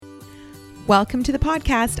Welcome to the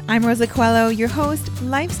podcast. I'm Rosa Coelho, your host,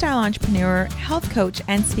 lifestyle entrepreneur, health coach,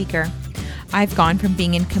 and speaker. I've gone from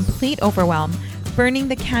being in complete overwhelm, burning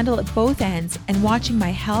the candle at both ends, and watching my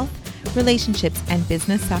health, relationships, and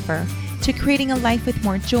business suffer, to creating a life with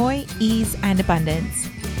more joy, ease, and abundance.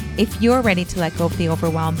 If you're ready to let go of the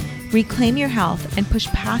overwhelm, reclaim your health, and push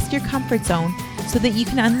past your comfort zone so that you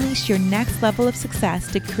can unleash your next level of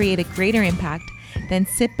success to create a greater impact, then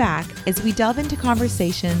sit back as we delve into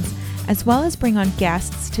conversations as well as bring on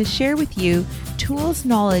guests to share with you tools,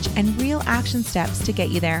 knowledge, and real action steps to get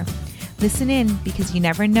you there. Listen in, because you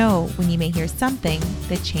never know when you may hear something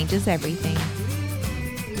that changes everything.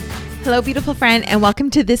 Hello, beautiful friend, and welcome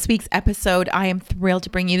to this week's episode. I am thrilled to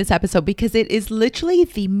bring you this episode because it is literally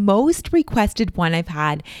the most requested one I've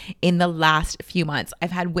had in the last few months. I've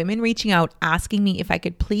had women reaching out asking me if I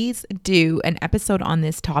could please do an episode on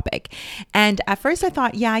this topic. And at first I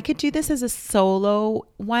thought, yeah, I could do this as a solo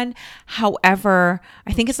one. However,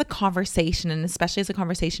 I think it's a conversation, and especially as a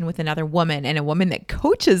conversation with another woman and a woman that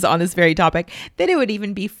coaches on this very topic, that it would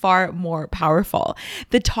even be far more powerful.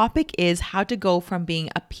 The topic is how to go from being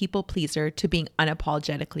a people pleaser to being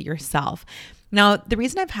unapologetically yourself. Now, the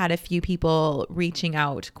reason I've had a few people reaching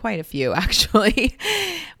out, quite a few actually,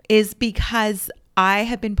 is because I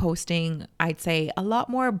have been posting, I'd say, a lot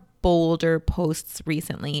more bolder posts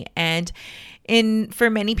recently. And for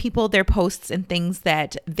many people, they're posts and things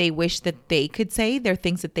that they wish that they could say. They're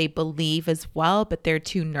things that they believe as well, but they're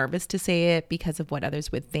too nervous to say it because of what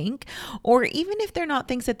others would think. Or even if they're not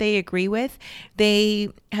things that they agree with, they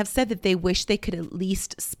have said that they wish they could at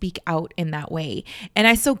least speak out in that way. And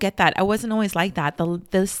I so get that. I wasn't always like that.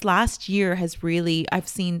 This last year has really,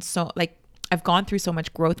 I've gone through so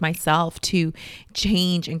much growth myself to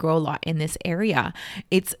change and grow a lot in this area.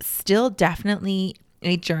 It's still definitely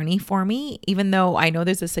a journey for me, even though I know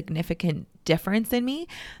there's a significant difference in me.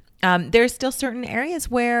 There's still certain areas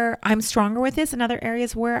where I'm stronger with this and other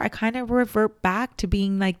areas where I kind of revert back to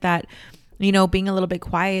being like that, being a little bit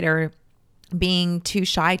quiet or being too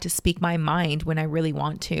shy to speak my mind when I really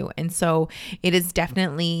want to. And so it is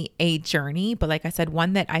definitely a journey, but like I said,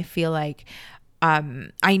 one that I feel like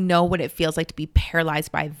I know what it feels like to be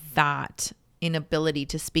paralyzed by that inability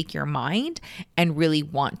to speak your mind and really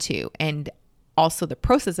want to. And also the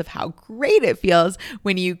process of how great it feels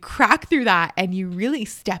when you crack through that and you really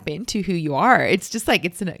step into who you are. It's just like,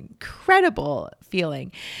 it's an incredible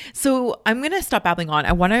feeling. So I'm going to stop babbling on.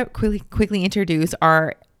 I want to quickly introduce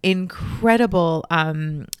our incredible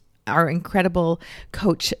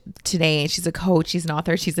coach today. She's a coach, she's an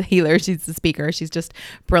author, she's a healer, she's a speaker. She's just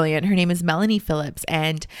brilliant. Her name is Melanie Phillips.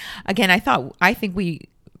 And again, I think we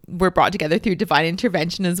were brought together through divine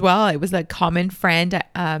intervention as well. It was a common friend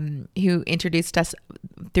who introduced us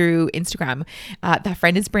through Instagram. That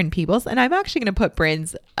friend is Bryn Peebles, and I'm actually going to put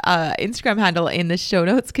Bryn's Instagram handle in the show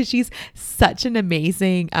notes because she's such an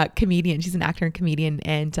amazing comedian. She's an actor and comedian,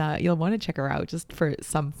 and you'll want to check her out just for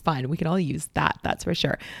some fun. We can all use that, that's for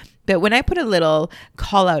sure. But when I put a little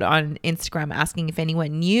call out on Instagram asking if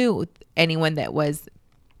anyone knew anyone that was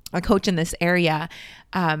a coach in this area,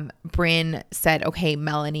 Bryn said, okay,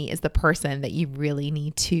 Melanie is the person that you really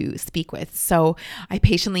need to speak with. So I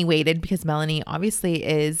patiently waited because Melanie obviously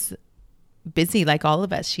is busy like all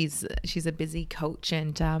of us. She's a busy coach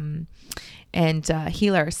and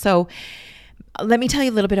healer. So let me tell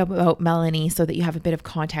you a little bit about Melanie so that you have a bit of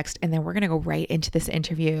context, and then we're going to go right into this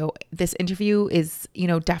interview. This interview is,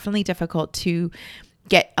 definitely difficult to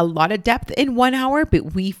get a lot of depth in 1 hour,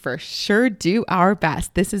 but we for sure do our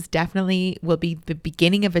best. This is definitely will be the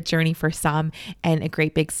beginning of a journey for some and a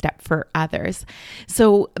great big step for others.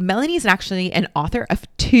 So Melanie is actually an author of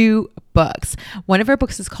 2 books. One of her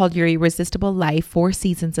books is called Your Irresistible Life, 4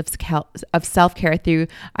 Seasons of Self-Care Through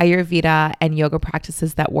Ayurveda and Yoga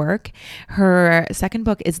Practices That Work. Her second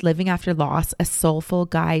book is Living After Loss, A Soulful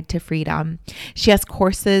Guide to Freedom. She has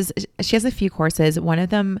courses. She has a few courses. One of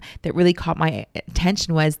them that really caught my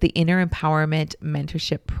attention was the Inner Empowerment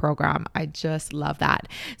Mentorship Program. I just love that.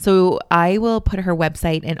 So I will put her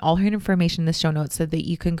website and all her information in the show notes so that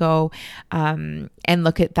you can go and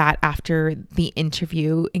look at that after the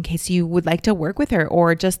interview in case you would like to work with her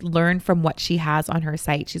or just learn from what she has on her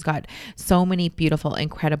site. She's got so many beautiful,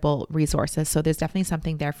 incredible resources. So there's definitely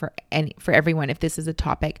something there for everyone if this is a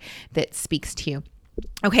topic that speaks to you.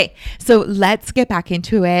 Okay, so let's get back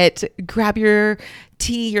into it. Grab your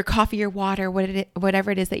tea, your coffee, your water, whatever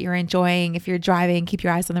it is that you're enjoying. If you're driving, keep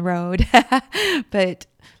your eyes on the road. But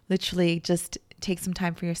literally just take some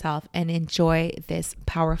time for yourself and enjoy this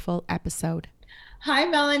powerful episode. Hi,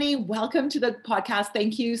 Melanie. Welcome to the podcast.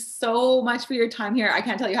 Thank you so much for your time here. I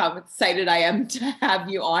can't tell you how excited I am to have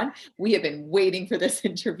you on. We have been waiting for this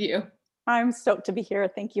interview. I'm stoked to be here.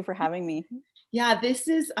 Thank you for having me. Yeah, this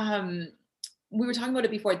is we were talking about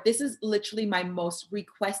it before. This is literally my most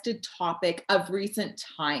requested topic of recent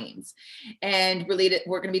times. And related,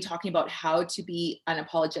 we're going to be talking about how to be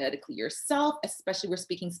unapologetically yourself, especially we're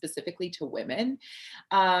speaking specifically to women.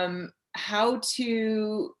 How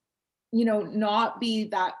to not be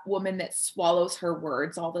that woman that swallows her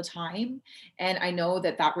words all the time. And I know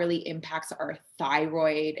that that really impacts our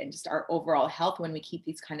thyroid and just our overall health when we keep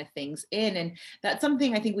these kind of things in. And that's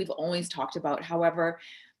something I think we've always talked about. However,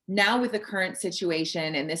 now with the current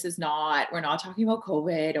situation, and this is not, we're not talking about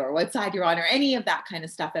COVID or what side you're on or any of that kind of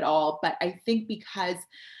stuff at all. But I think because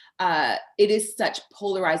it is such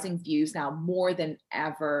polarizing views now more than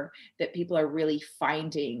ever that people are really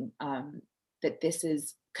finding that this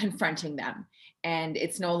is confronting them, and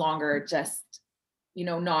it's no longer just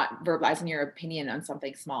not verbalizing your opinion on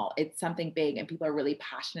something small. It's something big, and people are really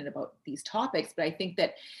passionate about these topics. But I think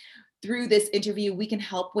that through this interview we can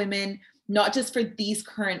help women, not just for these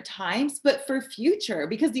current times but for future,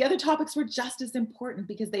 because the other topics were just as important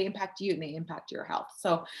because they impact you and they impact your health.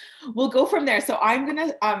 So we'll go from there. So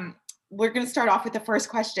we're gonna start off with the first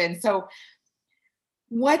question. So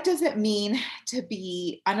what does it mean to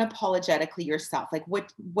be unapologetically yourself? Like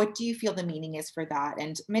what do you feel the meaning is for that?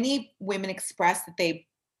 And many women express that they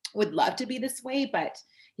would love to be this way, but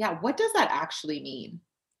yeah, what does that actually mean?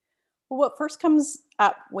 Well, what first comes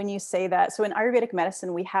up when you say that? So in Ayurvedic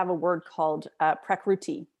medicine, we have a word called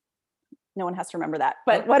prakruti. No one has to remember that,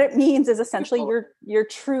 but what Okay. it means is essentially Beautiful. your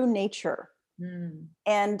true nature, Mm,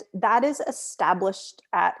 and that is established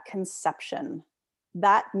at conception.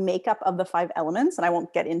 That makeup of the five elements, and I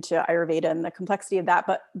won't get into Ayurveda and the complexity of that,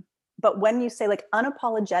 but when you say like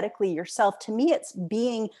unapologetically yourself, to me, it's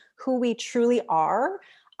being who we truly are,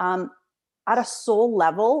 um, at a soul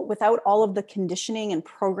level, without all of the conditioning and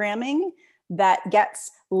programming that gets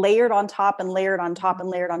layered on top and layered on top and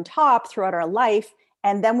layered on top throughout our life.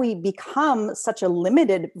 And then we become such a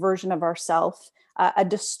limited version of ourselves, a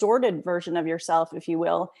distorted version of yourself, if you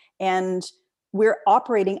will. And we're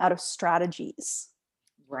operating out of strategies.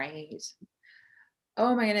 right.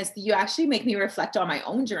 Oh my goodness, you actually make me reflect on my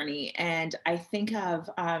own journey. And I think of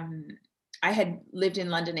I had lived in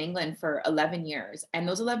London, England for 11 years, and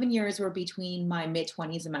those 11 years were between my mid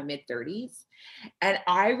 20s and my mid 30s. And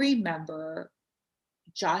I remember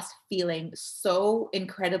just feeling so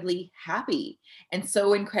incredibly happy and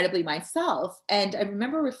so incredibly myself. And I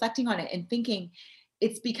remember reflecting on it and thinking,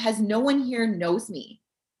 it's because no one here knows me.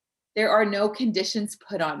 There are no conditions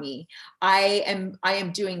put on me. I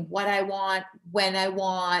am doing what I want, when I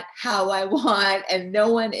want, how I want, and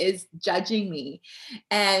no one is judging me.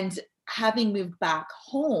 And having moved back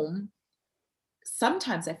home,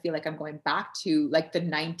 sometimes I feel like I'm going back to like the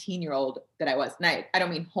 19-year-old that I was. And I don't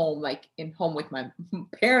mean home like in home with my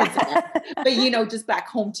parents and all, but just back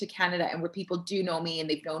home to Canada, and where people do know me and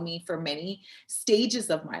they've known me for many stages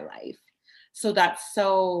of my life. So that's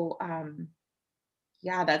so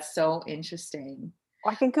yeah, that's so interesting.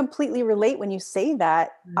 I can completely relate when you say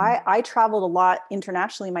that. Mm, I traveled a lot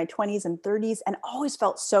internationally in my 20s and 30s and always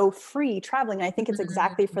felt so free traveling. And I think it's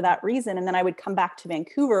exactly for mm, that reason. And then I would come back to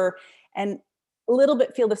Vancouver and a little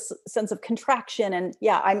bit feel this sense of contraction. And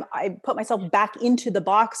yeah, I put myself back into the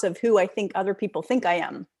box of who I think other people think I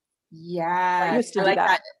am. I yes, used to I do like that.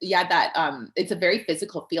 that. Yeah, that it's a very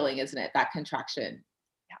physical feeling, isn't it? That contraction.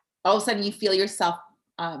 All of a sudden you feel yourself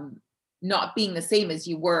um not being the same as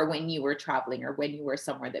you were when you were traveling or when you were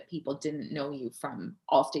somewhere that people didn't know you from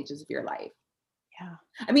all stages of your life. Yeah.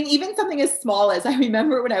 I mean, even something as small as I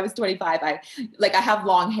remember when I was 25, I have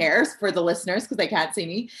long hairs for the listeners because they can't see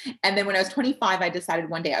me. And then when I was 25, I decided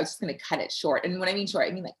one day I was just going to cut it short. And when I mean short,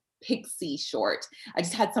 I mean like pixie short. I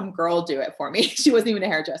just had some girl do it for me. She wasn't even a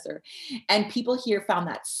hairdresser. And people here found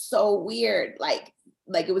that so weird. Like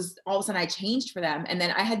it was all of a sudden I changed for them. And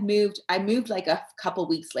then I moved like a couple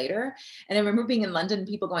weeks later. And I remember being in London and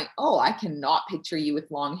people going, "Oh, I cannot picture you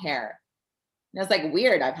with long hair." And I was like,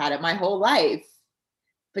 weird. I've had it my whole life,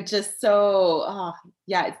 but just so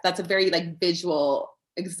yeah, that's a very like visual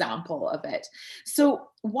example of it. So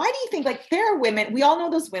why do you think, like, there are women, we all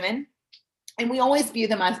know those women, and we always view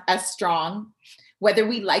them as strong, whether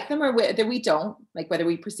we like them or whether we don't, like whether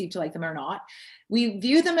we perceive to like them or not, we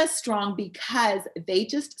view them as strong because they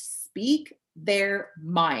just speak their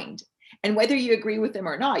mind. And whether you agree with them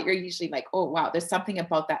or not, you're usually like, oh wow, there's something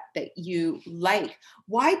about that you like.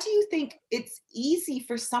 Why do you think it's easy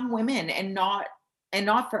for some women and not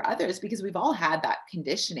for others? Because we've all had that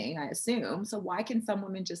conditioning, I assume. So why can some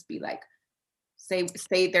women just be like,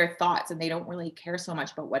 say their thoughts and they don't really care so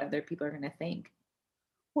much about what other people are going to think?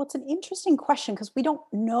 Well, it's an interesting question because we don't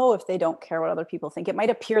know if they don't care what other people think. It might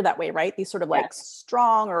appear that way, right? These sort of like Yes.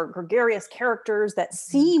 strong or gregarious characters that Mhm.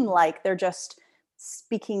 seem like they're just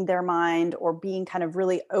speaking their mind or being kind of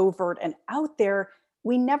really overt and out there.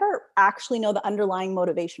 We never actually know the underlying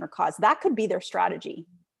motivation or cause. That could be their strategy.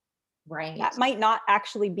 Right. That might not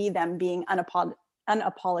actually be them being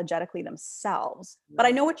unapologetically themselves. But I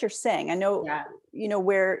Right. know what you're saying. I know, Yeah.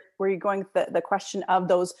 where you're going with the question of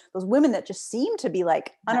those women that just seem to be like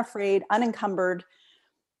Yeah. unafraid, unencumbered.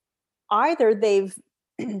 Either they've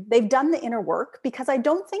done the inner work, because I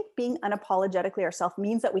don't think being unapologetically ourselves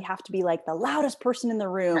means that we have to be like the loudest person in the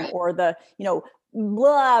room Right. or the,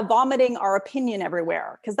 blah, vomiting our opinion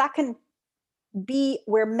everywhere, because that can be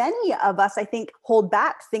where many of us, I think, hold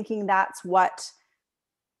back, thinking that's what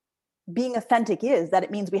being authentic is, that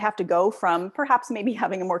it means we have to go from perhaps maybe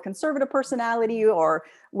having a more conservative personality or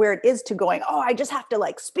where it is to going, oh, I just have to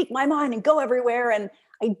like speak my mind and go everywhere. And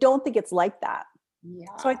I don't think it's like that.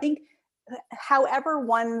 So I Yeah. think however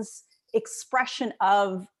one's expression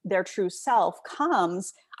of their true self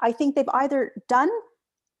comes, I think they've either done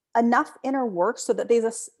enough inner work so that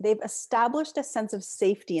they've established a sense of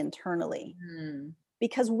safety internally, Mm.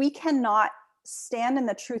 because we cannot stand in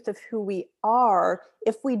the truth of who we are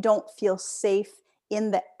if we don't feel safe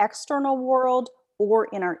in the external world or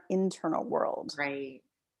in our internal world. Right.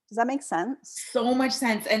 Does that make sense? So much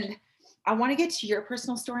sense. And I want to get to your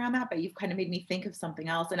personal story on that, but you've kind of made me think of something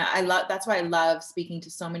else. And I love that's why I love speaking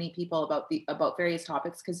to so many people about various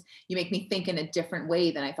topics, because you make me think in a different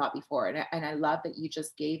way than I thought before. And I love that you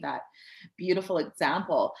just gave that beautiful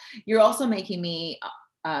example. You're also making me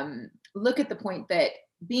look at the point that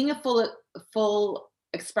being a full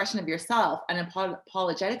expression of yourself and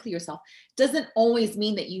apologetically yourself doesn't always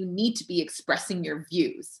mean that you need to be expressing your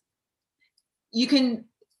views. You can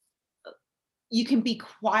you can be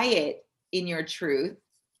quiet in your truth,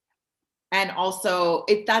 and also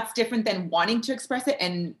if that's different than wanting to express it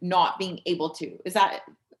and not being able to. Does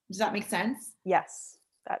that make sense? Yes.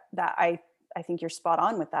 That I think you're spot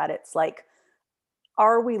on with that. It's like,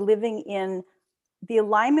 are we living in the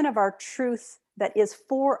alignment of our truth that is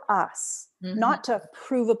for us, Mhm. not to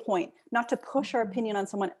prove a point, not to push our opinion on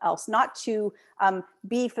someone else, not to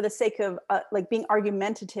be for the sake of like being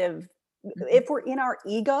argumentative. Mhm. If we're in our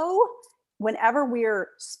ego, whenever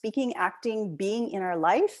we're speaking, acting, being in our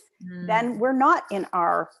life, then Mhm. we're not in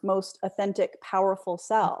our most authentic, powerful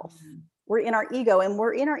self. Mhm. We're in our ego, and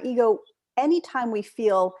we're in our ego anytime we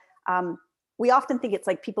feel. We often think it's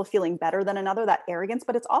like people feeling better than another, that arrogance,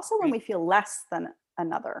 but it's also when Right. we feel less than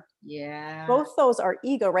another. Yeah. Both those are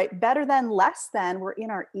ego, right? Better than, less than, we're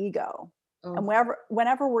in our ego. And Oh,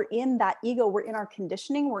 whenever we're in that ego, we're in our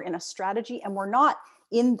conditioning, we're in a strategy, and we're not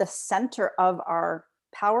in the center of our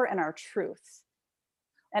power and our truth.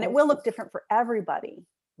 And it will oh, look different for everybody.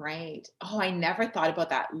 right. Oh, I never thought about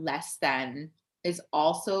that. Less than is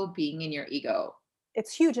also being in your ego.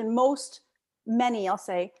 It's huge. And many, I'll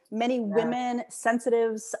say, many Yeah. women,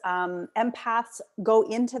 sensitives, empaths go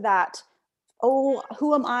into that. Oh,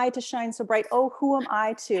 who am I to shine so bright? Oh, who am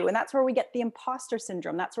I to? And that's where we get the imposter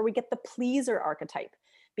syndrome. That's where we get the pleaser archetype,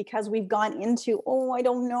 because we've gone into, oh, I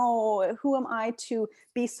don't know, who am I to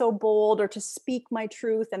be so bold or to speak my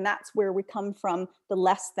truth? And that's where we come from, the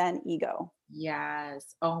less than ego.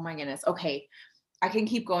 Yes. Oh my goodness. Okay. I can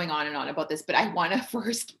keep going on and on about this, but I want to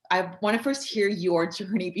first hear your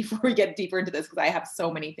journey before we get deeper into this, because I have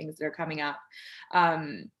so many things that are coming up.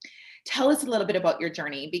 Um, Tell us a little bit about your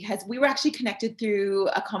journey, because we were actually connected through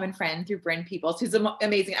a common friend, through Bryn Peoples, who's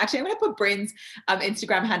amazing. Actually, I'm going to put Bryn's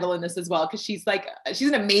Instagram handle in this as well, because she's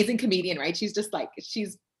an amazing comedian, right? She's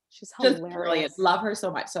She's just brilliant. hilarious. Love her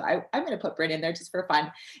so much. So I'm going to put Bryn in there just for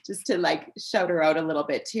fun, just to like shout her out a little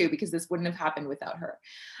bit too, because this wouldn't have happened without her.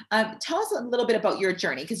 Tell us a little bit about your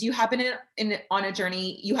journey, because you have been on a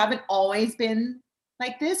journey. You haven't always been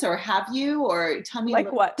like this, or have you? Or tell me a Like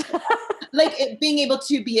little, what? like being able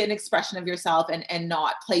to be an expression of yourself, and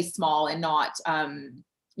not play small, and not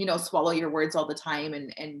swallow your words all the time,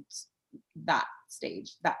 and that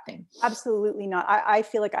stage, that thing. Absolutely not. I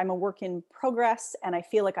feel like I'm a work in progress, and I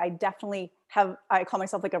feel like I definitely have, I call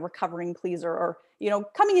myself like a recovering pleaser, or,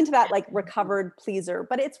 coming into that like recovered pleaser,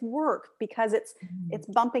 but it's work because Mhm. it's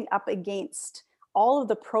bumping up against all of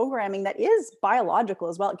the programming that is biological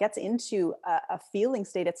as well. It gets into a feeling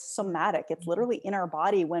state. It's somatic. It's literally in our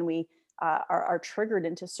body when we are triggered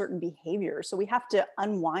into certain behaviors. So we have to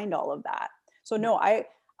unwind all of that. So no,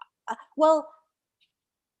 well,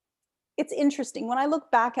 it's interesting. When I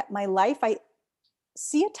look back at my life, I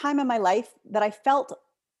see a time in my life that I felt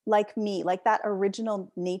like me, like that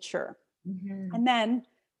original nature. Mhm. And then,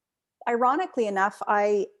 ironically enough,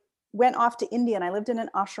 I went off to India and I lived in an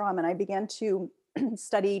ashram and I began to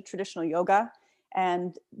study traditional yoga.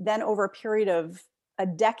 And then over a period of a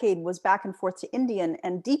decade was back and forth to India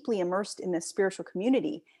and deeply immersed in this spiritual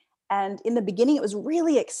community. And in the beginning, it was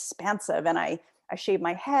really expansive. And I shaved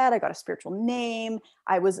my head. I got a spiritual name.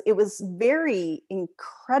 It was very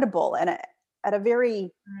incredible and at a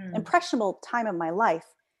very impressionable time of my life.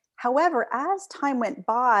 However, as time went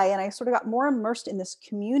by and I sort of got more immersed in this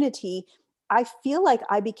community, I feel like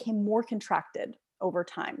I became more contracted over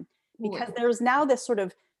time because there's now this sort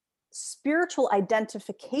of spiritual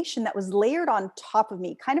identification that was layered on top of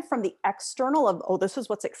me, kind of from the external of, oh, this is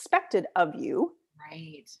what's expected of you.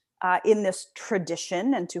 Right. In this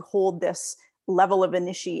tradition and to hold this level of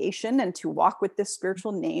initiation and to walk with this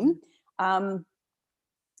spiritual name. And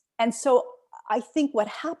so I think what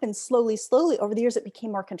happened slowly over the years, it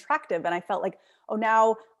became more contractive. And I felt like, oh,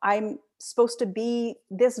 now I'm supposed to be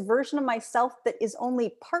this version of myself that is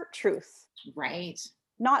only part truth. Right.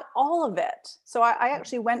 Not all of it. So I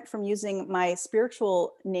actually went from using my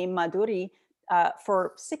spiritual name, Madhuri,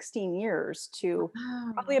 for 16 years to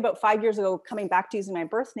probably about 5 years ago, coming back to using my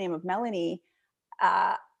birth name of Melanie.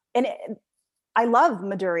 I love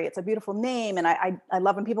Madhuri. It's a beautiful name. And I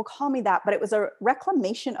love when people call me that, but it was a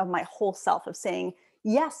reclamation of my whole self of saying,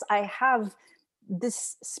 yes, I have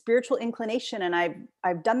this spiritual inclination and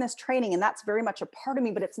I've done this training and that's very much a part of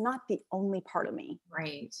me, but it's not the only part of me.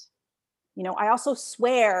 Right. You know, I also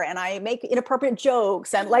swear and I make inappropriate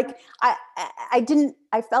jokes and like,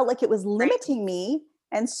 I felt like it was limiting me.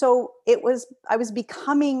 And so I was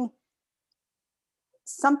becoming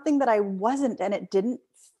something that I wasn't, and it didn't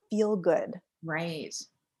feel good. Right.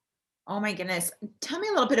 Oh my goodness. Tell me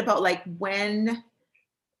a little bit about like when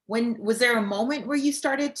was there a moment where you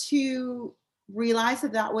started to realize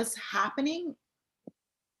that was happening?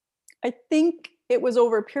 I think it was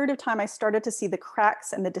over a period of time I started to see the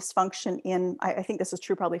cracks and the dysfunction in, I think this is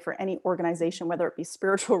true probably for any organization, whether it be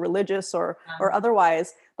spiritual, religious, or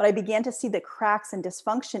otherwise, but I began to see the cracks and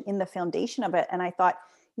dysfunction in the foundation of it. And I thought,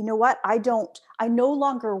 you know what? I no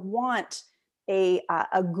longer want a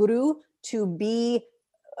guru to be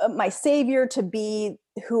my savior, to be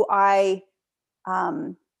who I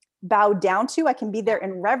bow down to. I can be there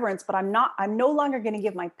in reverence, but I'm no longer going to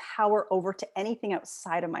give my power over to anything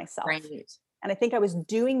outside of myself. Right. And I think I was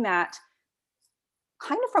doing that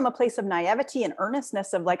kind of from a place of naivety and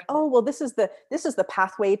earnestness of like, oh, well, this is the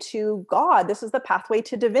pathway to God. This is the pathway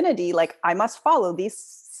to divinity. Like I must follow these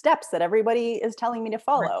steps that everybody is telling me to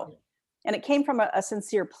follow. Right. And it came from a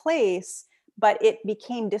sincere place, but it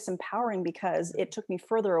became disempowering because it took me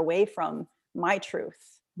further away from my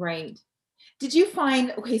truth. Right. Did you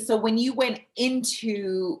find, okay, so when you went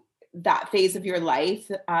into that phase of your life,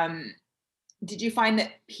 did you find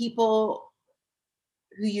that people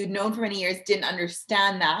who you'd known for many years didn't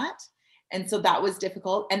understand that? And so that was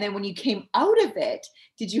difficult. And then when you came out of it,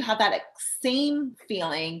 did you have that same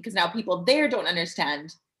feeling? Because now people there don't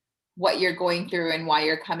understand what you're going through and why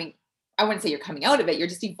you're coming. I wouldn't say you're coming out of it. You're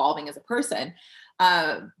just evolving as a person.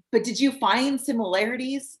 But did you find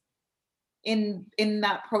similarities in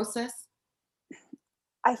that process?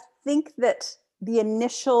 I think that the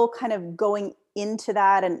initial kind of going into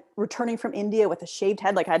that and returning from India with a shaved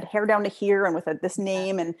head, like I had hair down to here and with this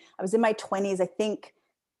name, and I was in my 20s. I think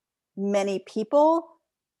many people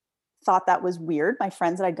thought that was weird. My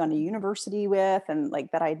friends that I'd gone to university with and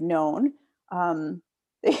like that I'd known,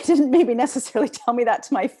 they didn't maybe necessarily tell me that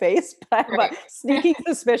to my face, but I have a sneaking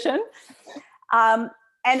suspicion. And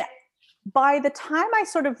by the time I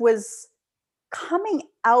sort of was coming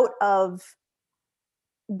out of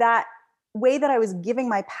that way that I was giving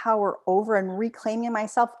my power over and reclaiming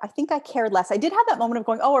myself, I think I cared less. I did have that moment of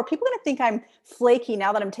going, oh, are people going to think I'm flaky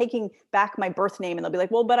now that I'm taking back my birth name? And they'll be like,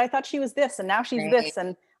 well, but I thought she was this and now she's this.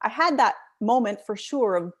 And I had that moment for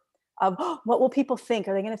sure of oh, what will people think?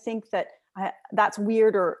 Are they going to think that that's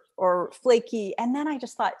weird or flaky? And then I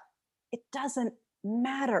just thought, it doesn't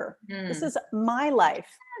matter. This is my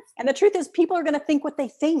life. And the truth is people are going to think what they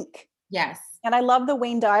think. Yes. And I love the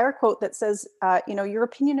Wayne Dyer quote that says, your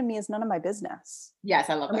opinion of me is none of my business. Yes,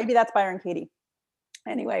 I love that. Maybe that's Byron Katie.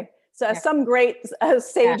 Anyway, so some great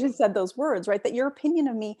sage has said those words, right? That your opinion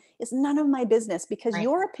of me is none of my business because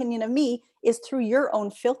your opinion of me is through your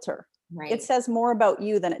own filter. Right. It says more about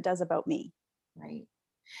you than it does about me. Right.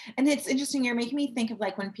 And it's interesting. You're making me think of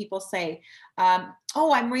like when people say,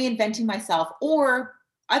 oh, I'm reinventing myself, or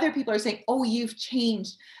other people are saying, oh, you've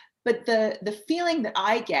changed. But the feeling that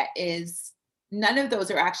I get is none of those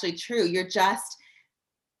are actually true. You're just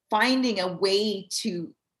finding a way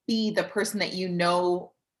to be the person that you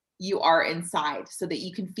know you are inside, so that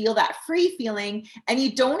you can feel that free feeling, and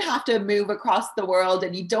you don't have to move across the world,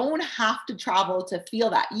 and you don't have to travel to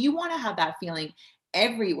feel that. You want to have that feeling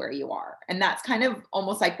everywhere you are. And that's kind of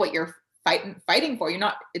almost like what you're fighting for.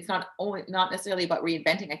 It's not necessarily about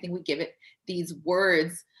reinventing. I think we give it these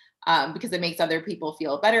words because it makes other people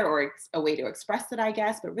feel better, or it's a way to express it, I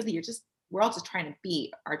guess. But really, we're all just trying to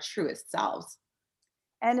be our truest selves.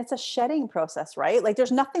 And it's a shedding process, right? Like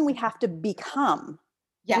there's nothing we have to become.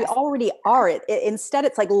 Yes. We already are it. Instead,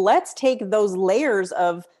 it's like, let's take those layers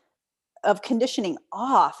of conditioning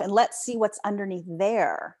off and let's see what's underneath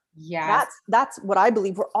there. Yes. That's what I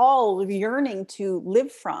believe we're all yearning to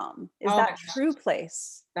live from, is that true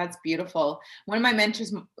place. That's beautiful. One of my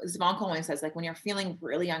mentors, Zvonko, always says, like, when you're feeling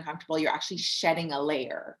really uncomfortable, you're actually shedding a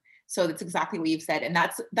layer. So that's exactly what you've said. And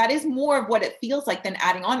that is more of what it feels like than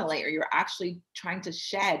adding on a layer. You're actually trying to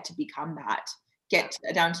shed to become that, get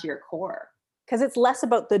down to your core. Because it's less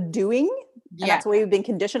about the doing. And that's the way we've been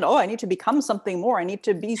conditioned. Oh, I need to become something more. I need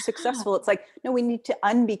to be successful. It's like, no, we need to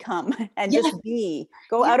unbecome and just be.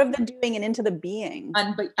 Go out of the doing and into the being.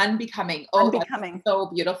 Unbecoming. Unbecoming. That's so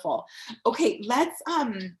beautiful. Okay, let's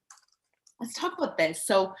talk about this.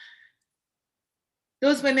 So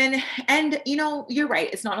those women, and you're right,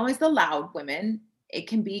 it's not always the loud women. It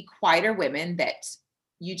can be quieter women that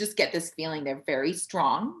you just get this feeling they're very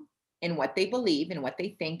strong in what they believe and what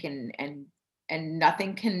they think, and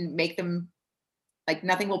nothing can make them, like,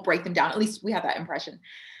 nothing will break them down. At least we have that impression.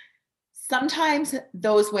 Sometimes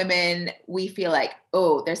those women, we feel like,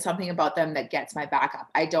 oh, there's something about them that gets my back up.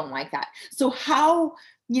 I don't like that. So how,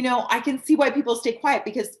 I can see why people stay quiet,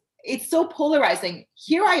 because it's so polarizing.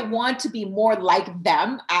 Here I want to be more like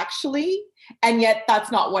them, actually, and yet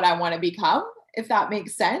that's not what I want to become, if that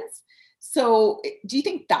makes sense. So do you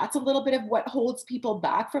think that's a little bit of what holds people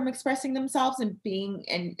back from expressing themselves and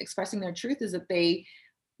expressing their truth, is that they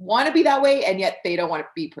want to be that way and yet they don't want to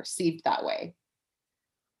be perceived that way?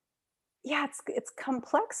 Yeah, it's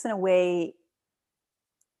complex in a way.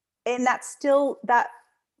 And that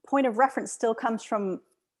point of reference still comes from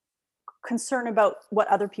concern about what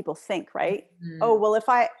other people think, right? Mm-hmm. Oh, well, if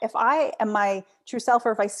I am my true self,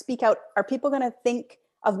 or if I speak out, are people going to think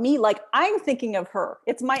of me like I'm thinking of her?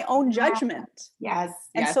 It's my own judgment. Yes.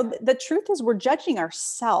 And so the truth is, we're judging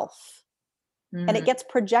ourselves, and it gets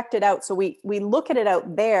projected out. So we look at it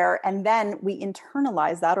out there, and then we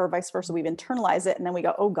internalize that, or vice versa. We've internalized it, and then we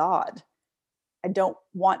go, oh God, I don't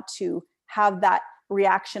want to have that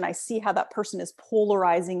reaction. I see how that person is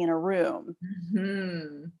polarizing in a room.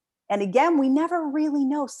 Mm-hmm. And again, we never really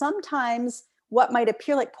know. Sometimes what might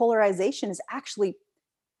appear like polarization is actually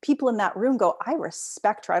people in that room go, I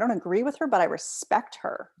respect her. I don't agree with her, but I respect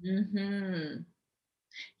her. Mm-hmm.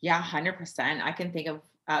 Yeah, 100%. I can think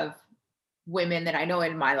of women that I know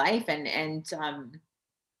in my life and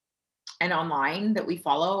online that we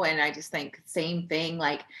follow. And I just think same thing,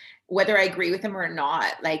 like, whether I agree with them or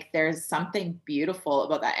not, like, there's something beautiful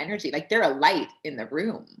about that energy. Like, they're a light in the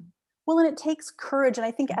room. Well, and it takes courage. And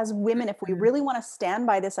I think as women, if we really want to stand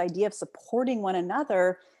by this idea of supporting one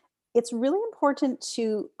another, it's really important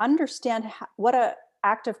to understand what an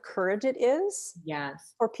act of courage it is.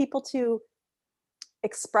 Yes. For people to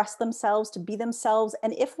express themselves, to be themselves.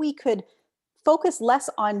 And if we could focus less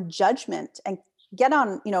on judgment and get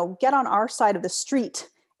on our side of the street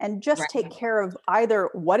and just take care of either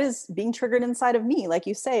what is being triggered inside of me, like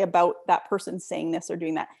you say, about that person saying this or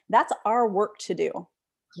doing that. That's our work to do.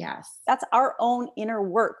 Yes. That's our own inner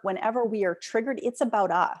work. Whenever we are triggered, it's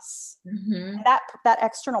about us. Mm-hmm. That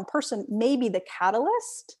external person may be the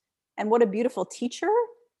catalyst, and what a beautiful teacher.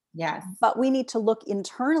 Yes. But we need to look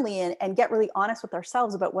internally and get really honest with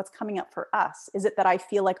ourselves about what's coming up for us. Is it that I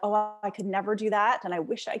feel like, oh, I could never do that and I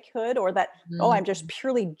wish I could? Or that, oh, I'm just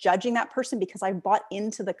purely judging that person because I bought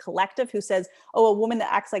into the collective who says, oh, a woman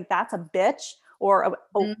that acts like that's a bitch. Or, am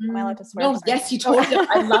I allowed to swear? No, yes, you told them.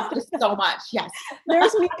 I love this so much. Yes.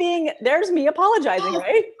 there's me apologizing,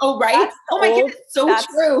 right? Oh, right. Oh my goodness, so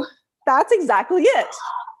true. That's exactly it.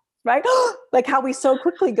 Right? Like how we so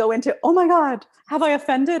quickly go into, oh my God, have I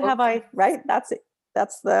offended? Have I, right? That's it.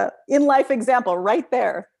 That's the in-life example right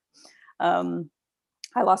there. I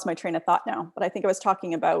lost my train of thought now, but I think I was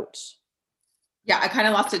talking about. Yeah, I kind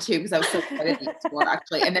of lost it too, because I was so excited for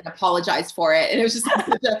actually, and then apologized for it. And it was just,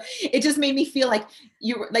 it just made me feel like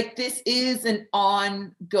this is an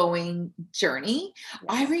ongoing journey. Yes.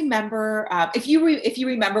 I remember, if you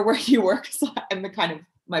remember where you work, so I'm the kind of,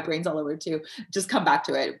 my brain's all over too. Just come back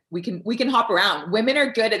to it. We can hop around. Women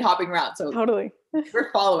are good at hopping around. So totally,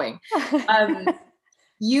 we're following.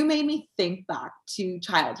 You made me think back to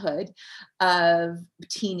childhood of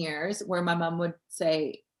teen years where my mom would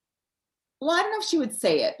say, well, I don't know if she would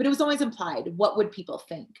say it, but it was always implied. What would people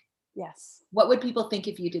think? Yes. What would people think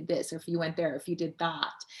if you did this, or if you went there, if you did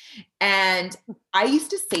that? And I used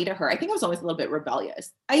to say to her, I think I was always a little bit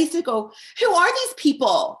rebellious. I used to go, who are these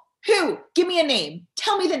people? Who? Give me a name.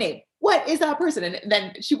 Tell me the name. What is that person? And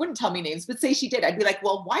then she wouldn't tell me names, but say she did. I'd be like,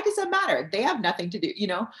 well, why does that matter? They have nothing to do, you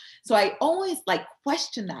know? So I always like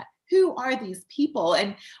question that. Who are these people?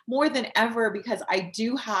 And more than ever, because I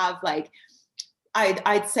do have like,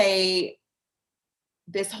 I'd say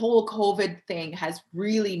this whole COVID thing has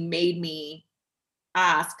really made me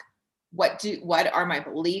ask, what are my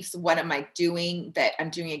beliefs? What am I doing that I'm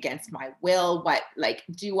doing against my will? What, like,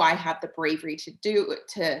 do I have the bravery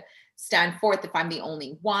to stand forth if I'm the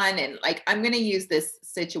only one? And like, I'm going to use this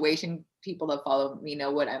situation. People that follow me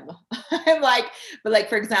know what I'm like, but like,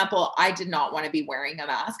 for example, I did not want to be wearing a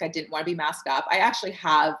mask. I didn't want to be masked up. I actually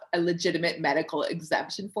have a legitimate medical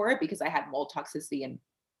exemption for it because I had mold toxicity and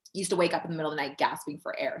used to wake up in the middle of the night gasping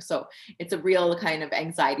for air. So it's a real kind of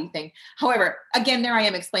anxiety thing. However, again, there I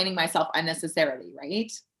am explaining myself unnecessarily,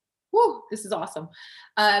 right? Whew, this is awesome.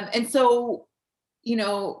 And so, you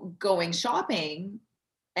know, going shopping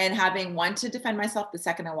and having one to defend myself the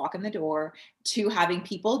second I walk in the door, two, having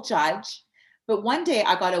people judge. But one day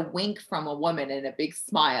I got a wink from a woman and a big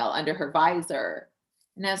smile under her visor.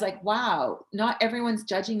 And I was like, wow, not everyone's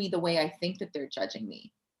judging me the way I think that they're judging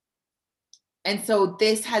me. And so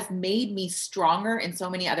this has made me stronger in so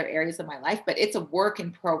many other areas of my life, but it's a work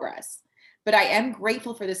in progress. But I am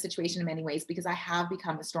grateful for this situation in many ways because I have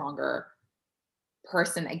become a stronger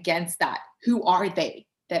person against that. Who are they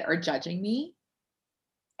that are judging me?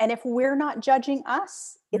 And if we're not judging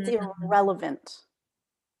us, it's irrelevant.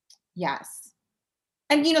 Yes.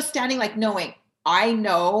 And, you know, standing like knowing, I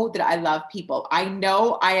know that I love people. I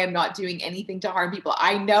know I am not doing anything to harm people.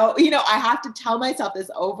 I know, you know, I have to tell myself this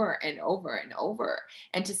over and over and over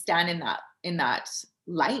and to stand in that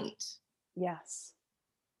light. Yes.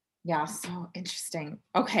 Yeah, so interesting.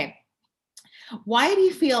 Okay. Why do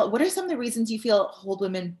you feel, what are some of the reasons you feel hold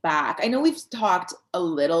women back? I know we've talked a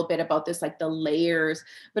little bit about this, like the layers,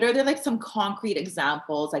 but are there like some concrete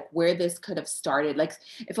examples, like where this could have started? Like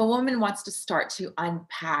if a woman wants to start to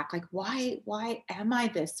unpack, like, why am I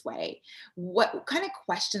this way? What kind of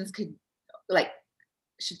questions could, like,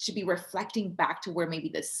 should she be reflecting back to where maybe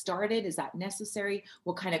this started? Is that necessary?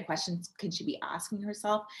 What kind of questions could she be asking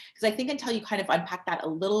herself? Because I think until you kind of unpack that a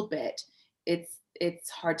little bit,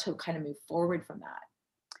 it's hard to kind of move forward from that.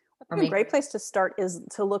 I think a great place to start is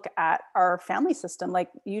to look at our family system. Like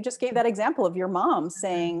you just gave that example of your mom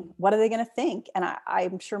saying, what are they going to think? And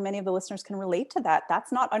I'm sure many of the listeners can relate to that.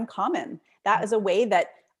 That's not uncommon. That is a way that,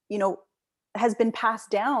 you know, has been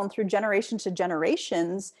passed down through generation to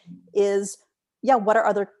generations is, yeah, what are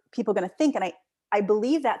other people going to think? And I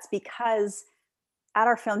believe that's because at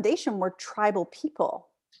our foundation, we're tribal people.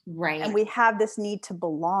 Right. And we have this need to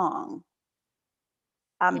belong.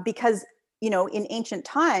 Because, you know, in ancient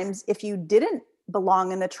times, if you didn't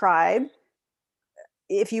belong in the tribe,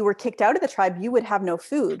 if you were kicked out of the tribe, you would have no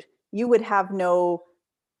food. You would have no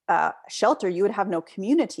shelter. You would have no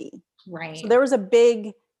community. Right. So there was a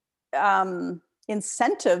big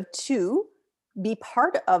incentive to be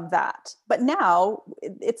part of that. But now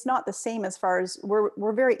it's not the same as far as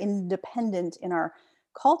we're very independent in our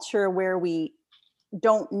culture where we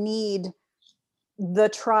don't need the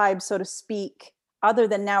tribe, so to speak, other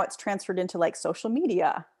than now it's transferred into like social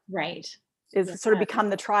media. Right. It's sort of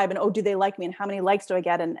become the tribe and, oh, do they like me? And how many likes do I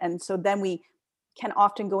get? And so then we can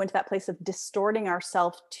often go into that place of distorting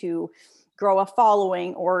ourselves to grow a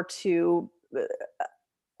following or to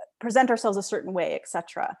present ourselves a certain way,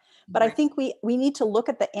 etc. But right. I think we need to look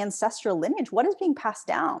at the ancestral lineage. What is being passed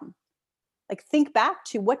down? Like think back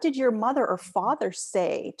to what did your mother or father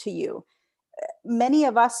say to you? Many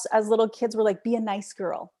of us as little kids were like, be a nice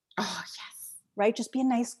girl. Oh, yes. Right? Just be a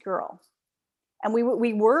nice girl. And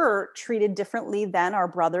we were treated differently than our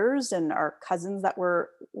brothers and our cousins that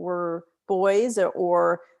were boys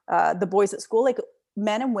or the boys at school. Like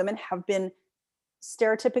men and women have been,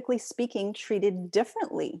 stereotypically speaking, treated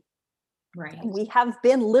differently. Right. And we have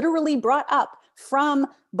been literally brought up from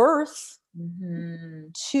birth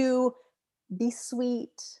to be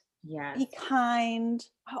sweet, be kind.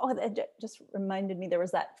 Oh, that just reminded me, there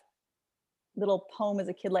was that little poem as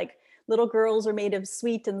a kid, like little girls are made of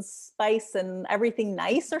sweet and spice and everything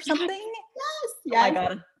nice or something. Yes. Oh my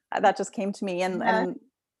God. That just came to me. And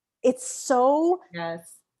it's so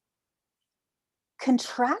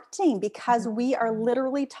contracting because we are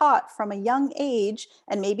literally taught from a young age,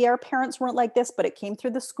 and maybe our parents weren't like this, but it came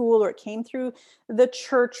through the school or it came through the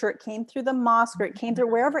church or it came through the mosque or it came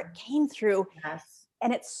through wherever it came through. Yes.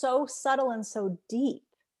 And it's so subtle and so deep.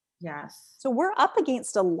 Yes. So we're up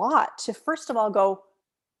against a lot to, first of all, go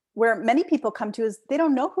where many people come to is they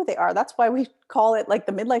don't know who they are. That's why we call it like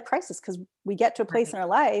the midlife crisis, because we get to a place Right. in our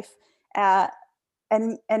life, uh,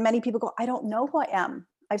 and many people go, I don't know who I am.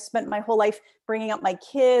 I've spent my whole life bringing up my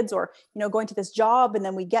kids, or going to this job, and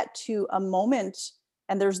then we get to a moment,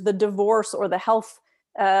 and there's the divorce or the health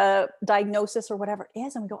diagnosis or whatever it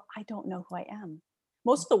is, and we go, I don't know who I am.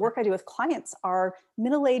 Most of the work I do with clients are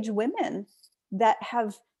middle-aged women that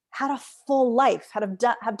have had a full life,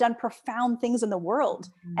 have done profound things in the world,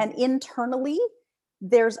 and internally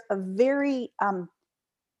there's a very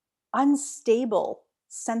unstable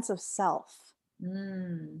sense of self.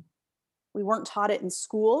 Mm. We weren't taught it in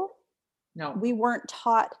school. No. We weren't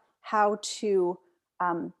taught how to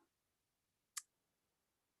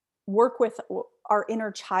work with our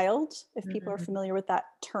inner child, if people are Mm. familiar with that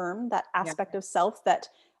term, that Yeah. aspect of self that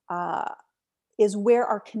is where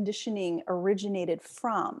our conditioning originated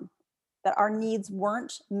from, that our needs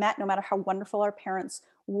weren't met no matter how wonderful our parents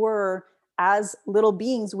were. As little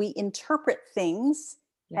beings, we interpret things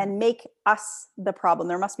Yeah. and make us the problem.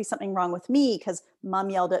 There must be something wrong with me because mom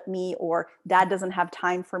yelled at me, or dad doesn't have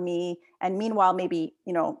time for me. And meanwhile, maybe,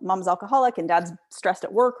 mom's alcoholic and dad's stressed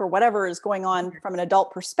at work, or whatever is going on from an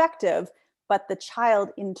adult perspective. But the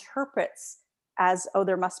child interprets as, oh,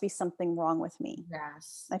 there must be something wrong with me.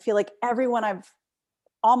 Yes. I feel like everyone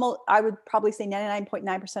I would probably say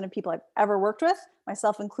 99.9% of people I've ever worked with,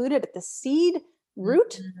 myself included, at the seed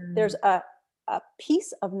root, there's a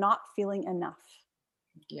piece of not feeling enough.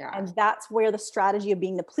 Yeah. And that's where the strategy of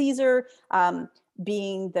being the pleaser,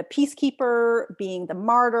 being the peacekeeper, being the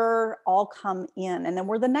martyr, all come in. And then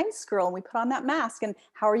we're the nice girl, and we put on that mask. And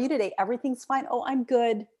how are you today? Everything's fine. Oh, I'm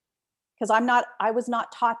good. Because I was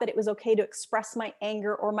not taught that it was okay to express my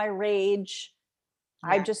anger or my rage.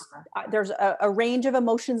 Yeah. There's a range of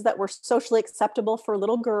emotions that were socially acceptable for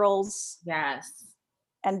little girls. Yes.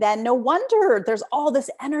 And then no wonder there's all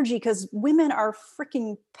this energy, because women are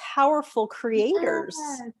freaking powerful creators.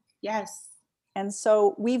 Yes. Yes. And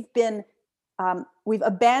so we've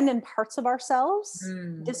abandoned parts of ourselves,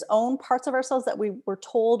 Mm. disowned parts of ourselves that we were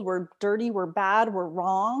told were dirty, were bad, were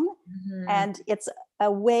wrong. And it's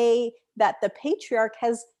a way that the patriarch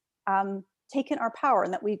has taken our power,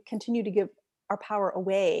 and that we continue to give our power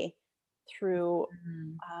away through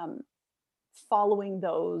following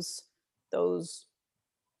those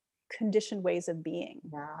conditioned ways of being.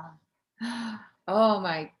 Yeah. Oh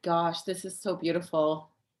my gosh, this is so beautiful.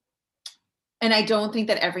 And I don't think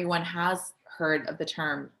that everyone has heard of the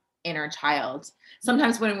term inner child.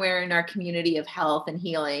 Sometimes when we're in our community of health and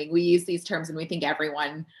healing, we use these terms and we think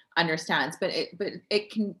everyone understands, but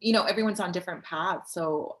it can, everyone's on different paths.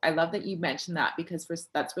 So I love that you mentioned that, because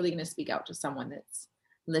that's really going to speak out to someone that's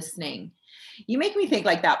listening. You make me think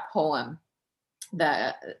like that poem,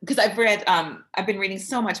 because I've been reading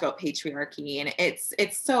so much about patriarchy, and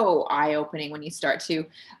it's so eye-opening when you start to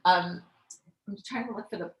I'm trying to look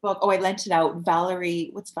for the book. Oh, I lent it out.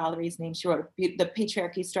 What's Valerie's name? She wrote The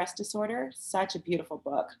Patriarchy Stress Disorder. Such a beautiful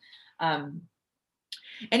book. Um,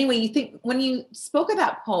 anyway, you think when you spoke of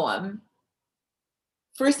that poem,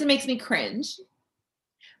 first it makes me cringe,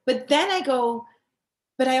 but then I go,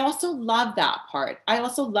 but I also love that part. I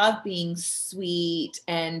also love being sweet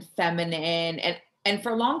and feminine, and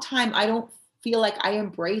for a long time, I don't feel like I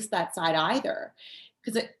embrace that side either,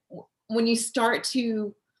 because when you start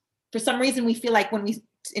to, for some reason, we feel like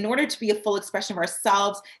in order to be a full expression of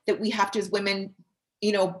ourselves, that we have to, as women,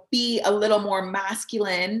 be a little more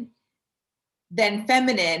masculine than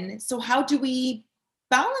feminine. So how do we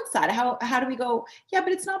balance that? How do we go, yeah,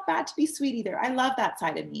 but it's not bad to be sweet either. I love that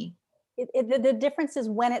side of me. The difference is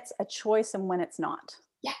when it's a choice and when it's not.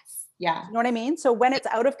 Yes. Yeah. You know what I mean? So when it's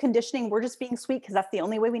out of conditioning, we're just being sweet because that's the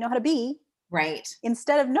only way we know how to be. Right.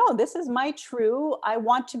 Instead of, no, this is my true, I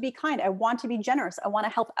want to be kind. I want to be generous. I want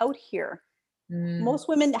to help out here. Most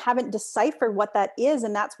women haven't deciphered what that is.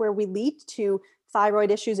 And that's where we lead to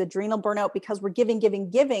thyroid issues, adrenal burnout, because we're giving,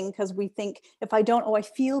 because we think, if I don't, I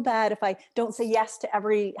feel bad if I don't say yes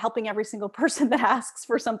to helping every single person that asks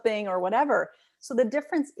for something or whatever. So the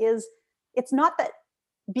difference is, it's not that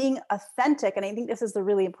being authentic, and I think this is the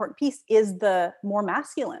really important piece, is the more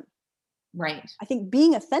masculine. Right. I think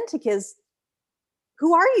being authentic is,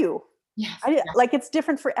 who are you? Yes. Like, it's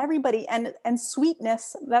different for everybody. And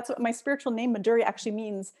sweetness, that's what my spiritual name Madhuri actually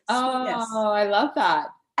means, sweetness. Oh, I love that.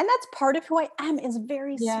 And that's part of who I am, is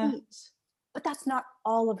very Yeah. sweet, but that's not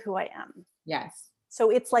all of who I am. Yes. So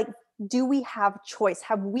it's like, do we have choice?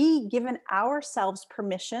 Have we given ourselves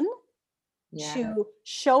permission to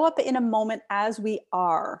show up in a moment as we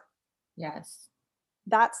are? Yes.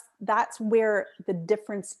 That's where the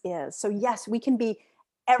difference is. So yes, we can be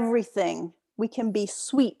everything. We can be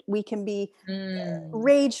sweet. We can be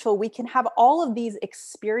rageful. We can have all of these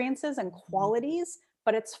experiences and qualities,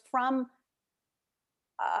 but it's from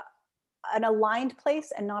an aligned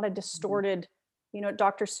place and not a distorted,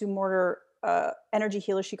 Dr. Sue Morter, energy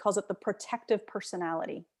healer, she calls it the protective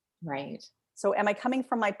personality. Right. So am I coming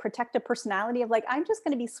from my protective personality of like, I'm just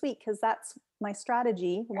going to be sweet because that's my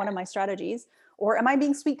strategy, one of my strategies, or am I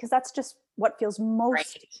being sweet because that's just what feels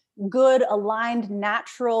most good, aligned,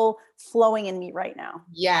 natural, flowing in me right now?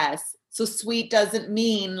 Yes. So sweet doesn't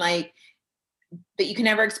mean like that you can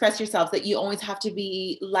never express yourself, that you always have to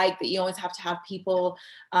be like, that you always have to have people,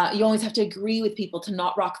 you always have to agree with people to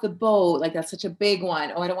not rock the boat. Like that's such a big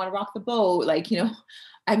one. Oh, I don't want to rock the boat. Like,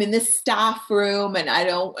 I'm in this staff room and I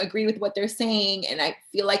don't agree with what they're saying. And I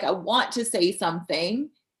feel like I want to say something,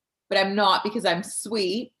 but I'm not because I'm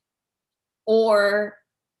sweet. Or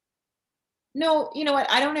no, you know what?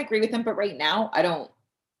 I don't agree with them, but right now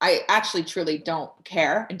I actually truly don't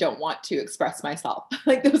care and don't want to express myself.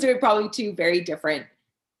 Like those are probably two very different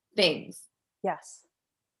things. Yes.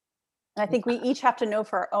 And I think we each have to know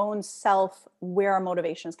for our own self where our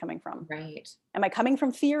motivation is coming from. Right. Am I coming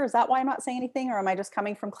from fear? Is that why I'm not saying anything? Or am I just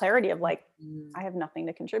coming from clarity of like, I have nothing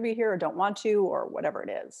to contribute here or don't want to, or whatever it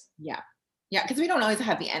is? Yeah. Yeah. Cause we don't always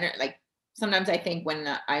have the energy. Like sometimes I think when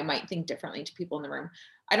I might think differently to people in the room,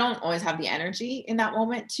 I don't always have the energy in that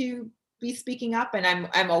moment to be speaking up, and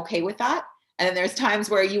I'm okay with that. And then there's times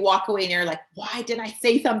where you walk away and you're like, why didn't I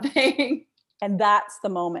say something? And that's the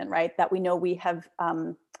moment, right? That we know we have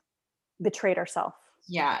betrayed ourselves.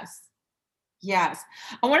 Yes. Yes.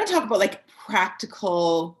 I want to talk about like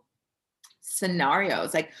practical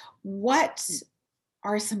scenarios. Like what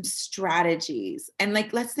are some strategies? And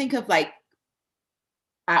like, let's think of like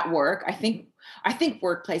at work. I think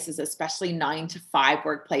workplaces, especially 9 to 5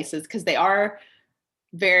 workplaces, because they are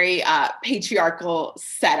very patriarchal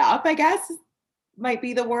setup, I guess might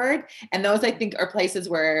be the word. And those I think are places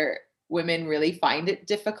where women really find it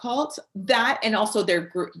difficult. That and also their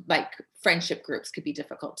group, like friendship groups could be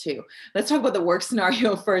difficult too. Let's talk about the work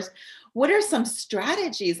scenario first. What are some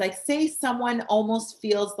strategies? Like say someone almost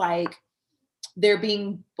feels like they're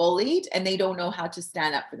being bullied and they don't know how to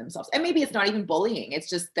stand up for themselves. And maybe it's not even bullying. It's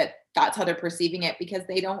just that that's how they're perceiving it because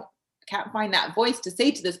they can't find that voice to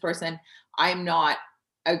say to this person, I'm not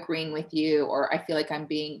agreeing with you, or I feel like I'm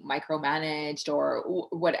being micromanaged, or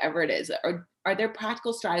whatever it is. Are there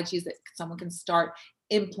practical strategies that someone can start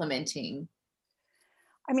implementing?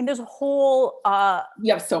 I mean, there's a whole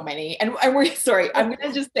You have so many, and we're sorry. I'm going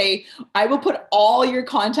to just say I will put all your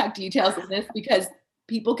contact details in this because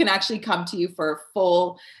people can actually come to you for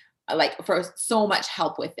full, like for so much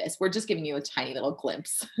help with this. We're just giving you a tiny little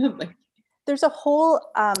glimpse. Like, there's a whole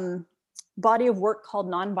body of work called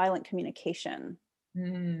nonviolent communication,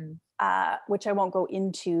 which I won't go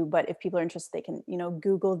into, but if people are interested, they can,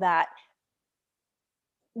 Google that.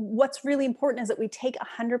 What's really important is that we take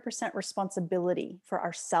 100% responsibility for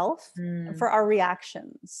ourselves and for our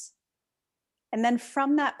reactions. And then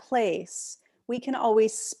from that place, we can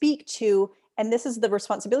always speak to, and this is the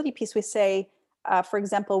responsibility piece, we say, for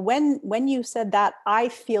example, when you said that, I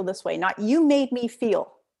feel this way, not you made me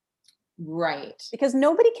feel. Right. Because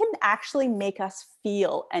nobody can actually make us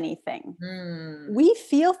feel anything. We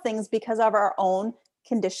feel things because of our own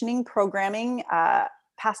conditioning, programming,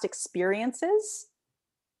 past experiences.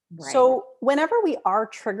 Right. So whenever we are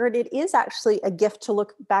triggered, it is actually a gift to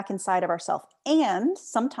look back inside of ourselves. And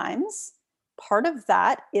sometimes part of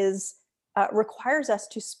that is requires us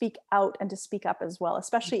to speak out and to speak up as well,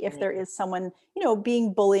 especially if there is someone,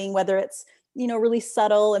 being bullying, whether it's, really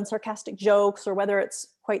subtle and sarcastic jokes or whether it's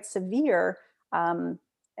quite severe. And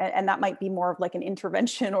that might be more of like an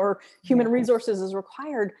intervention or human resources is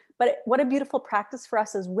required. But what a beautiful practice for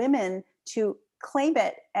us as women to claim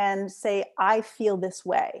it and say, I feel this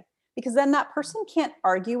way, because then that person can't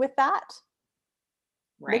argue with that.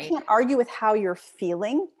 Right. They can't argue with how you're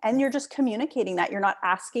feeling, and you're just communicating that. You're not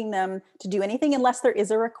asking them to do anything unless there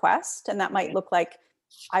is a request. And that might look like,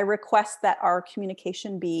 I request that our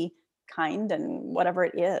communication be kind and whatever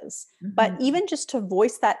it is. But even just to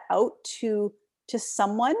voice that out to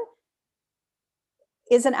someone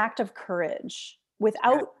is an act of courage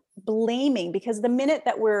without blaming, because the minute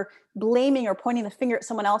that we're blaming or pointing the finger at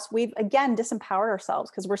someone else, we've again disempowered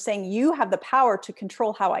ourselves, because we're saying you have the power to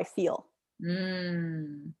control how I feel.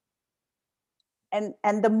 And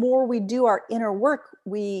the more we do our inner work,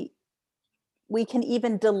 we can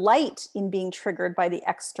even delight in being triggered by the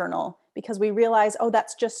external, because we realize, oh,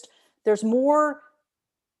 that's just, there's more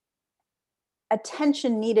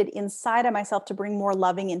attention needed inside of myself to bring more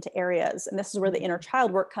loving into areas. And this is where the inner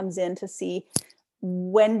child work comes in, to see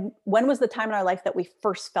when was the time in our life that we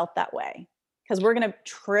first felt that way? Because we're going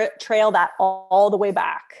to trail that all the way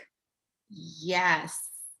back. Yes.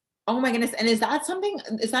 Oh my goodness. And is that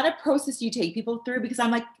a process you take people through? Because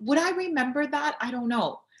I'm like, would I remember that? I don't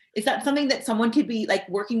know. Is that something that someone could be like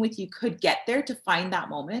working with you could get there to find that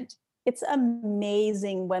moment? It's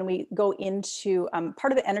amazing when we go into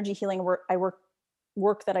part of the energy healing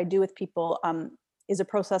work that I do with people is a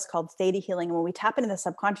process called theta healing. And when we tap into the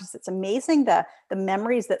subconscious, it's amazing the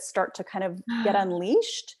memories that start to kind of get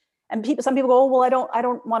unleashed. And some people go, oh, well, I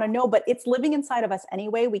don't want to know, but it's living inside of us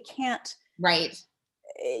anyway. We can't. Right.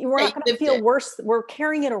 We're not going to feel worse. We're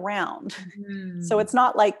carrying it around. So it's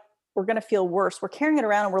not like we're going to feel worse. We're carrying it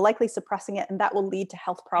around and we're likely suppressing it. And that will lead to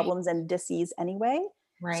health problems and disease anyway.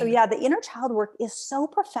 Right. So yeah, the inner child work is so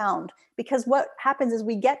profound because what happens is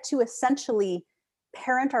we get to essentially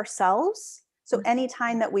parent ourselves. So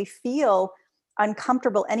anytime that we feel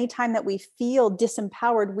uncomfortable, anytime that we feel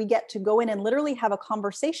disempowered, we get to go in and literally have a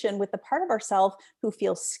conversation with the part of ourselves who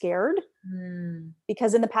feels scared.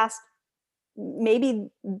 Because in the past, maybe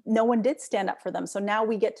no one did stand up for them. So now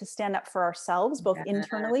we get to stand up for ourselves, both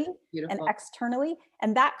internally and externally.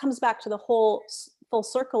 And that comes back to the whole full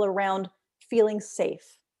circle around feeling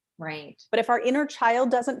safe. Right. But if our inner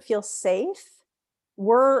child doesn't feel safe,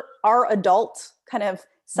 our adult kind of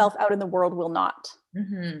self out in the world will not.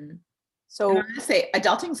 So I'm going to say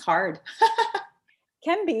adulting's hard.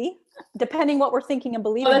 Can be, depending what we're thinking and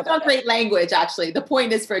believing. Well, that's not great language, actually. The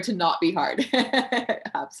point is for it to not be hard.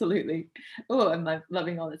 Absolutely. Oh, I'm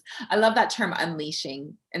loving all this. I love that term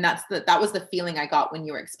unleashing. And that was the feeling I got when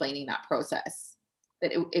you were explaining that process,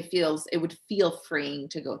 that it would feel freeing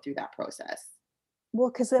to go through that process. Well,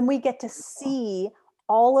 because then we get to see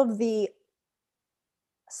all of the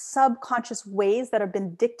subconscious ways that have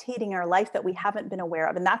been dictating our life that we haven't been aware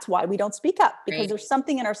of. And that's why we don't speak up, because there's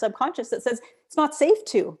something in our subconscious that says it's not safe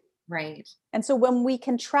to. Right. And so when we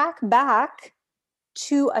can track back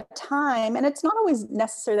to a time, and it's not always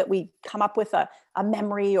necessary that we come up with a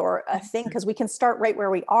memory or a thing, because we can start right where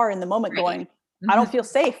we are in the moment going, I don't feel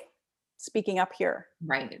safe speaking up here.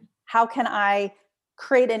 Right. How can I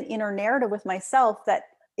create an inner narrative with myself that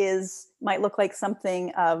might look like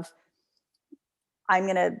something of, I'm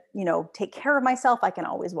going to, take care of myself. I can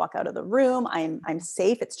always walk out of the room. I'm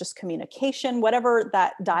safe. It's just communication, whatever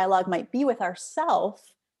that dialogue might be with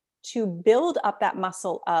ourself, to build up that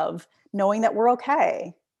muscle of knowing that we're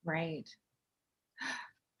okay. Right.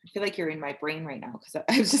 I feel like you're in my brain right now, because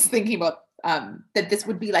I was just thinking about that this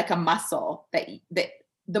would be like a muscle that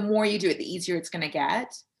the more you do it, the easier it's going to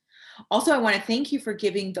get. Also, I want to thank you for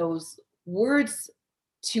giving those words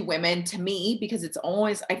to women, to me, because it's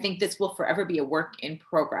always, I think this will forever be a work in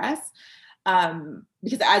progress.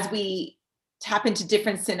 Because as we tap into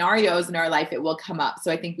different scenarios in our life, it will come up.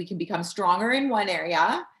 So I think we can become stronger in one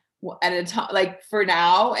area at a time, like for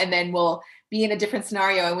now, and then we'll be in a different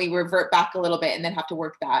scenario and we revert back a little bit and then have to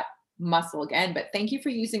work that muscle again. But thank you for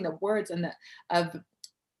using the words and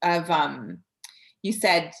you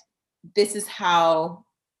said, this is how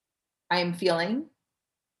I am feeling.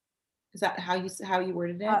 Is that how you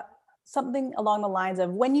worded it? Something along the lines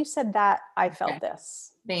of, when you said that, I felt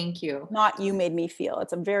this. Thank you. Not you made me feel.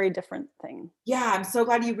 It's a very different thing. Yeah, I'm so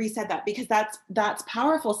glad you resaid that, because that's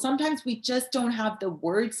powerful. Sometimes we just don't have the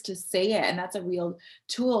words to say it, and that's a real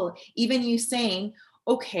tool. Even you saying,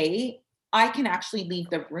 okay, I can actually leave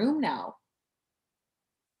the room now.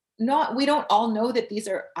 We don't all know that these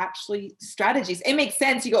are actually strategies. It makes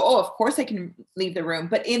sense. You go, oh, of course I can leave the room.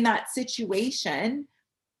 But in that situation,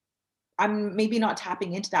 I'm maybe not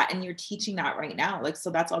tapping into that. And you're teaching that right now. Like,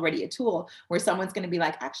 so that's already a tool where someone's going to be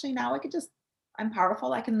like, actually, now I'm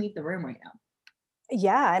powerful. I can leave the room right now.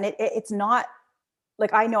 Yeah. And it's not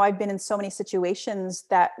like, I know I've been in so many situations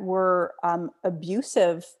that were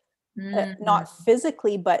abusive, not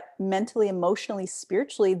physically, but mentally, emotionally,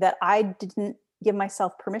 spiritually, that I didn't give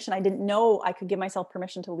myself permission. I didn't know I could give myself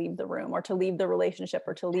permission to leave the room or to leave the relationship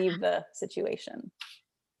or to leave the situation.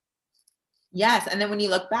 Yes. And then when you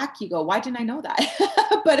look back, you go, why didn't I know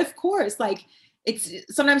that? But of course, like,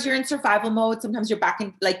 sometimes you're in survival mode. Sometimes you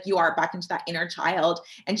are back into that inner child,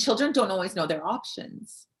 and children don't always know their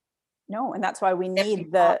options. No. And that's why we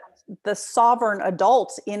need the sovereign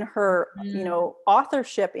adult in her,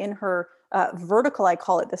 authorship, in her vertical, I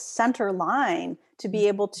call it, the center line, to be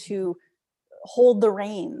able to hold the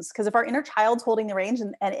reins. Because if our inner child's holding the reins,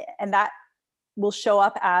 and that will show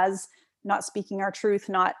up as not speaking our truth,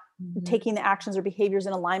 not taking the actions or behaviors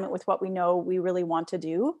in alignment with what we know we really want to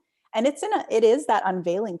do. And it is that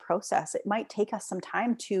unveiling process. It might take us some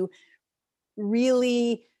time to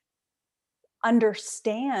really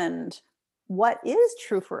understand what is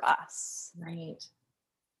true for us. Right.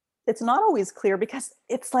 It's not always clear because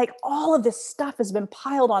it's like all of this stuff has been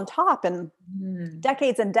piled on top, and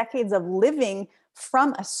decades and decades of living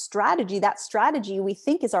from a strategy. That strategy we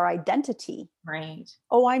think is our identity. Right.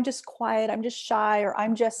 Oh, I'm just quiet, I'm just shy, or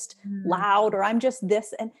I'm just loud, or I'm just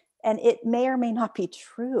this. And it may or may not be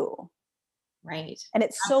true. Right. And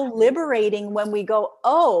it's so liberating when we go,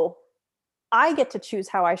 oh, I get to choose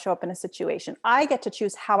how I show up in a situation. I get to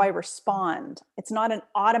choose how I respond. It's not an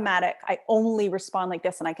automatic, I only respond like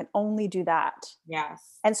this and I can only do that.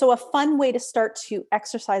 Yes. And so a fun way to start to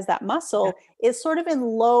exercise that muscle is sort of in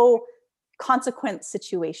low consequence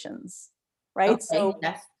situations, right? Okay. So,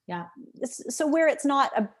 Yes. Yeah. so where it's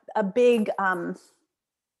not a big,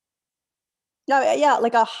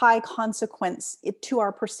 like a high consequence to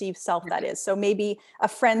our perceived self, that is. So maybe a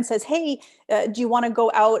friend says, hey, do you want to go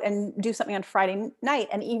out and do something on Friday night?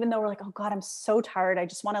 And even though we're like, oh God, I'm so tired, I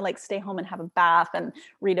just want to like stay home and have a bath and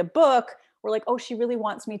read a book, we're like, oh, she really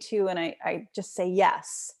wants me to. And I just say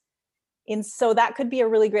yes. And so that could be a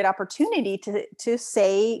really great opportunity to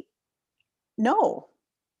say no.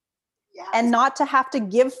 Yes. And not to have to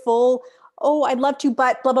give full, oh, I'd love to,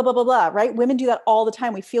 but blah, blah, blah, blah, blah, right? Women do that all the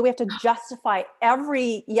time. We feel we have to justify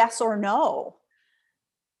every yes or no.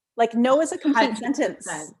 Like no is a complete 100%. sentence.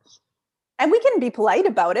 And we can be polite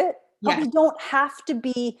about it, but Yes. we don't have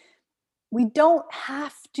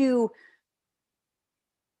to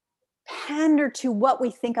pander to what we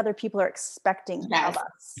think other people are expecting of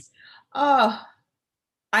us. Oh,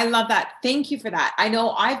 I love that. Thank you for that. I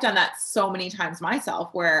know I've done that so many times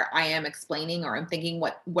myself, where I am explaining, or I'm thinking,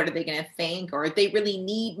 what are they going to think? Or they really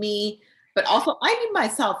need me, but also I need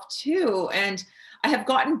myself too. And I have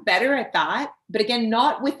gotten better at that, but again,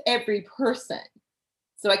 not with every person.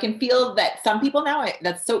 So I can feel that some people now,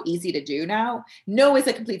 that's so easy to do now. No is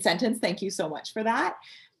a complete sentence. Thank you so much for that.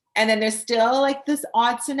 And then there's still like this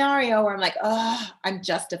odd scenario where I'm like, oh, I'm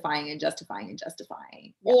justifying and justifying and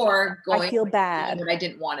justifying, or going, I feel bad, what I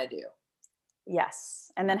didn't want to do.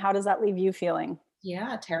 Yes. And then how does that leave you feeling?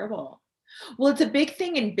 Yeah, terrible. Well, it's a big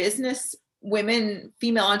thing in business, women,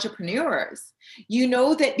 female entrepreneurs. You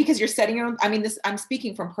know that because you're setting your own, I'm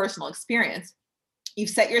speaking from personal experience. You've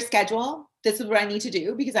set your schedule. This is what I need to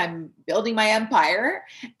do because I'm building my empire.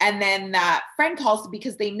 And then that friend calls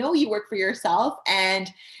because they know you work for yourself, and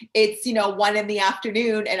it's, 1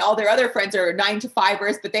 PM and all their other friends are 9 to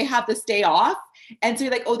 5ers, but they have this day off. And so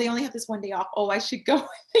you're like, oh, they only have this one day off. Oh, I should go,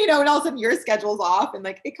 and all of a sudden your schedule's off. And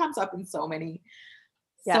like, it comes up in so many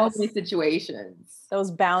situations. Those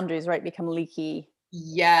boundaries, right, become leaky.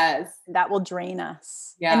 Yes. That will drain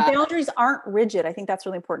us. Yeah. And boundaries aren't rigid. I think that's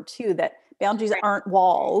really important too, that boundaries aren't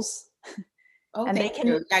walls. Oh, and they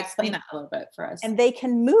can explain that a little bit for us. And they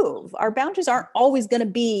can move. Our boundaries aren't always going to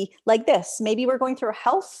be like this. Maybe we're going through a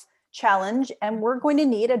health challenge and we're going to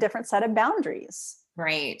need a different set of boundaries.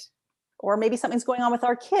 Right. Or maybe something's going on with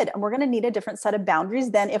our kid and we're going to need a different set of boundaries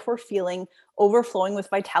than if we're feeling overflowing with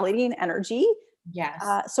vitality and energy. Yes.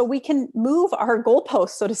 So we can move our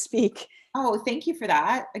goalposts, so to speak. Oh, thank you for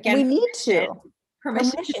that. Again, we need to.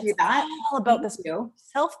 Permission to do that. It's all about this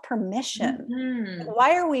self-permission. Mm-hmm.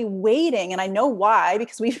 Why are we waiting? And I know why,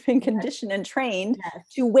 because we've been conditioned and trained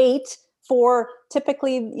to wait for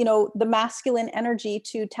typically, the masculine energy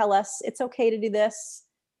to tell us it's okay to do this,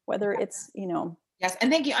 whether it's, Yes.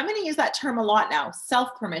 And thank you. I'm going to use that term a lot now,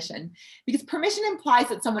 self-permission, because permission implies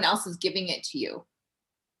that someone else is giving it to you.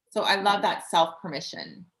 So I love that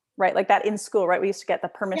self-permission. Right. Like that in school, right? We used to get the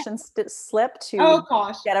permission slip to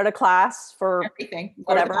get out of class for everything,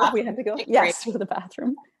 whatever we had to go. Yes, to the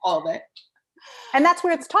bathroom. All of it. And that's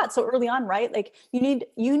where it's taught so early on, right? Like you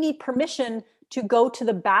need permission to go to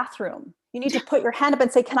the bathroom. You need to put your hand up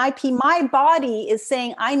and say, can I pee? My body is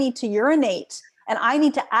saying I need to urinate, and I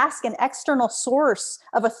need to ask an external source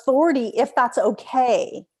of authority if that's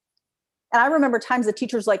okay. And I remember times the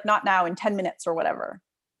teacher's like, not now, in 10 minutes or whatever.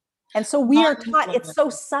 And so we are taught, it's so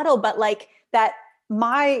subtle, but like that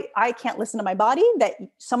I can't listen to my body, that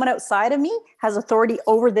someone outside of me has authority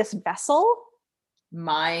over this vessel.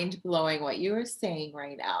 Mind blowing what you were saying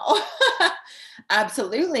right now.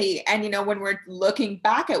 Absolutely. And when we're looking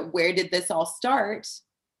back at where did this all start,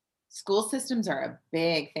 school systems are a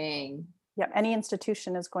big thing. Yeah. Any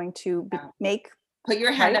institution is going to put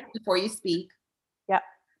your hand up before you speak. Yeah.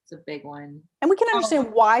 A big one. And we can understand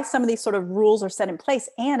why some of these sort of rules are set in place,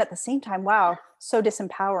 and at the same time, wow, so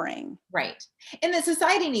disempowering. Right. And the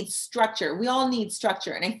society needs structure. We all need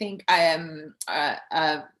structure. And I think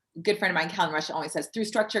a good friend of mine, Calvin Rush, always says, through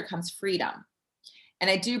structure comes freedom. And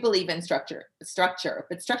I do believe in structure, but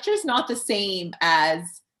structure is not the same as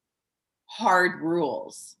hard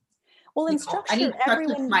rules. Well, in structure, I need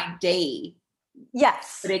structure for my day.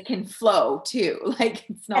 Yes. but it can flow too. Like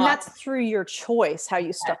it's not. And that's through your choice, how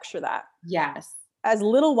you structure that. Yes. As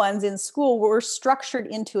little ones in school, we're structured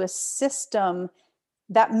into a system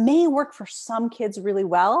that may work for some kids really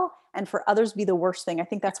well and for others be the worst thing. I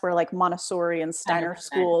think that's where like Montessori and Steiner 100%.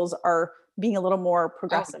 schools are being a little more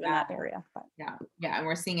progressive Oh, in that area. But yeah. And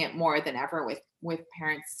we're seeing it more than ever with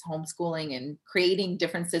parents homeschooling and creating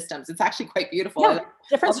different systems. It's actually quite beautiful. yeah,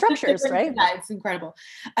 different structures, right? Yeah, it's incredible.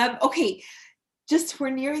 Okay. Just we're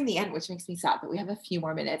nearing the end, which makes me sad, but we have a few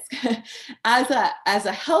more minutes. As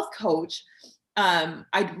a health coach,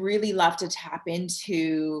 I'd really love to tap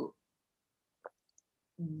into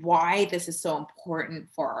why this is so important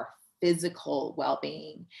for our physical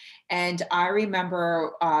well-being. And I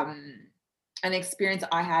remember an experience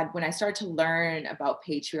I had when I started to learn about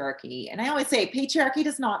patriarchy. And I always say patriarchy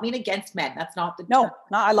does not mean against men. That's not the No, term.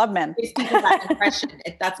 no, I love men. Gives people that impression.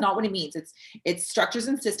 That's not what it means. It's structures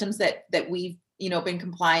and systems that we've been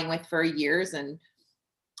complying with for years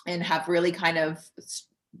and have really kind of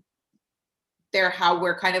they're how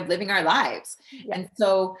we're kind of living our lives. Yeah. And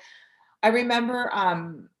so I remember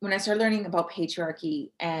when I started learning about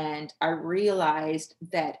patriarchy, and I realized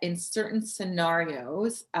that in certain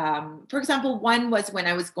scenarios, for example, one was when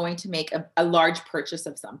I was going to make a large purchase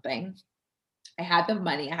of something. I had the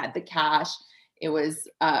money, I had the cash. It was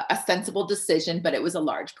a sensible decision, but it was a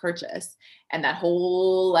large purchase. And that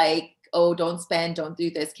whole like, oh, don't spend, don't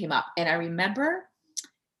do this came up. And I remember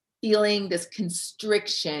feeling this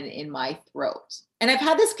constriction in my throat. And I've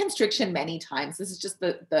had this constriction many times. This is just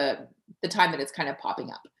the time that it's kind of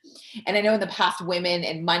popping up. And I know in the past, women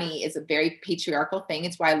and money is a very patriarchal thing.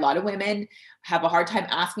 It's why a lot of women have a hard time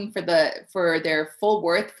asking for their full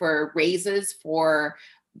worth, for raises, for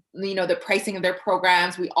the pricing of their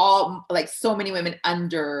programs. We all, like so many women,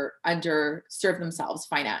 underserve themselves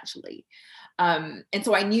financially. And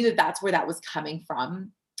so I knew that that's where that was coming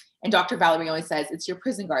from. And Dr. Valerie always says, it's your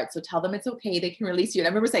prison guard. So tell them it's okay. They can release you. And I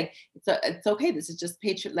remember saying, it's okay. This is just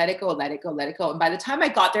let it go, let it go, let it go. And by the time I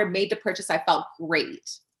got there, made the purchase, I felt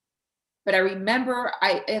great. But I remember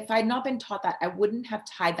if I had not been taught that, I wouldn't have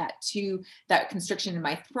tied that to that constriction in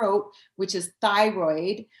my throat, which is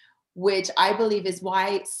thyroid, which I believe is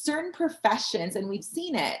why certain professions, and we've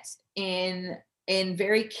seen it in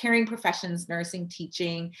very caring professions, nursing,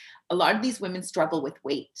 teaching, a lot of these women struggle with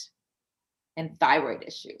weight and thyroid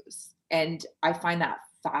issues. And I find that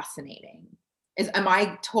fascinating. Am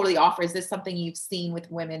I totally off, or is this something you've seen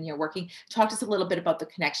with women you're working? Talk to us a little bit about the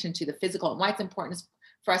connection to the physical and why it's important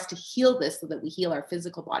for us to heal this so that we heal our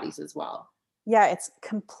physical bodies as well. Yeah, it's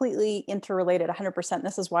completely interrelated 100%.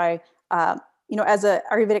 This is why, as a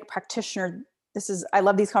Ayurvedic practitioner, I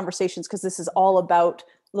love these conversations because this is all about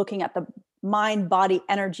looking at the mind, body,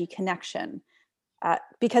 energy connection.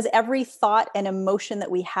 Because every thought and emotion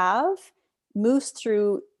that we have moves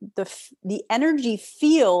through the energy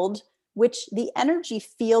field, which the energy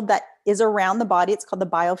field that is around the body, it's called the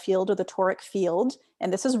biofield or the toric field.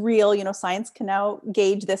 And this is real, science can now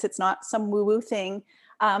gauge this. It's not some woo-woo thing.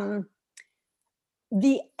 The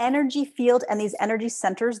energy field and these energy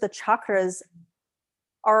centers, the chakras,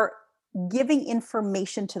 are giving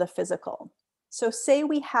information to the physical. So say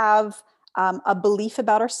we have a belief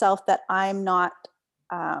about ourselves that I'm not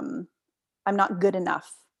good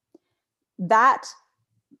enough. That,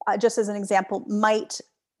 just as an example, might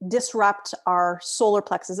disrupt our solar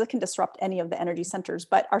plexus. It can disrupt any of the energy centers,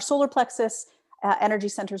 but our solar plexus energy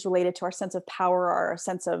centers related to our sense of power, our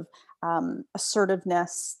sense of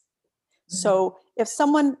assertiveness. Mm-hmm. So if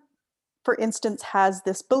someone, for instance, has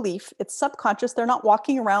this belief, it's subconscious, they're not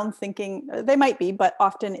walking around thinking, they might be, but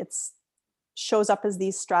often it's shows up as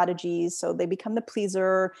these strategies. So they become the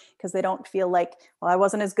pleaser because they don't feel like, well, I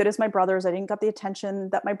wasn't as good as my brothers. I didn't get the attention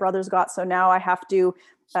that my brothers got. So now I have to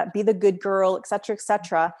be the good girl, et cetera, et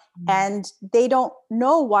cetera. Mm-hmm. And they don't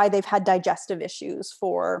know why they've had digestive issues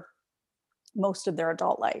for most of their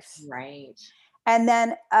adult life. Right. And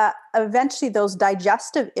then eventually those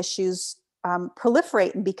digestive issues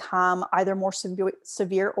proliferate and become either more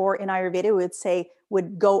severe, or in Ayurveda, we would say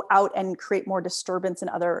would go out and create more disturbance in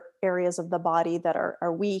other areas of the body that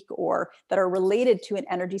are weak or that are related to an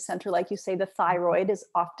energy center. Like you say, the thyroid is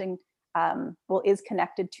often, is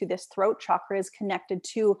connected to this throat chakra, is connected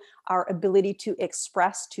to our ability to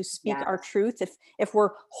express, to speak our truth. If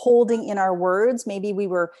we're holding in our words, maybe we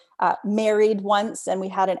were married once and we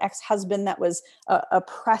had an ex-husband that was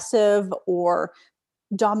oppressive or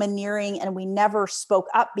domineering, and we never spoke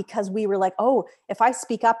up because we were like, oh, if I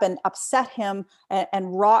speak up and upset him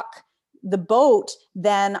and rock the boat,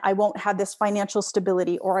 then I won't have this financial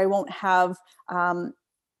stability, or I won't have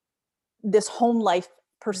this home life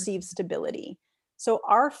perceived stability. So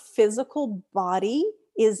our physical body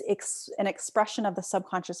is an expression of the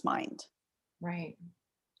subconscious mind. Right.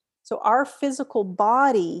 So our physical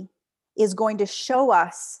body is going to show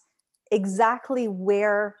us exactly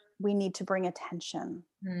where we need to bring attention.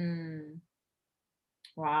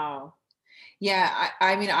 Wow. Yeah,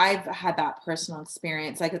 I mean, I've had that personal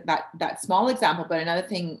experience, like that small example. But another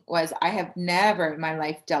thing was, I have never in my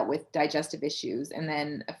life dealt with digestive issues, and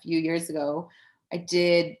then a few years ago, I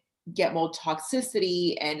did get mold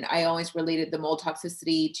toxicity, and I always related the mold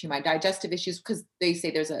toxicity to my digestive issues because they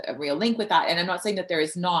say there's a real link with that, and I'm not saying that there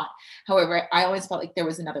is not. However, I always felt like there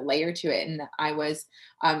was another layer to it, and I was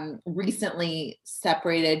recently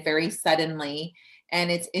separated very suddenly,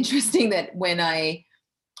 and it's interesting that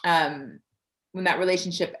um, when that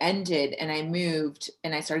relationship ended and I moved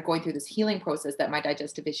and I started going through this healing process, that my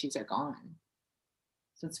digestive issues are gone.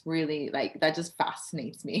 So it's really like, that just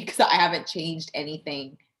fascinates me because I haven't changed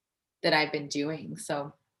anything that I've been doing.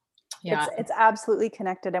 So yeah. It's absolutely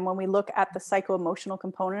connected. And when we look at the psycho-emotional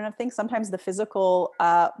component of things, sometimes the physical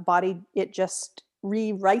body, it just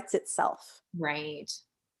rewrites itself. Right.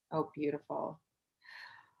 Oh, beautiful.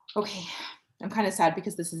 Okay. I'm kind of sad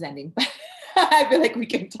because this is ending, but I feel like we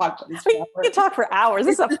can talk about this We forever. can talk for hours.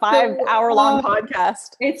 This is a It's 5-hour long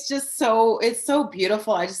podcast. It's so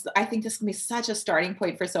beautiful. I think this can be such a starting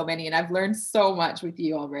point for so many, and I've learned so much with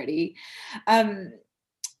you already. Um,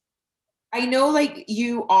 I know, like,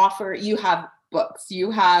 you have books,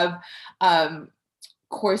 you have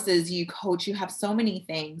courses, you coach, you have so many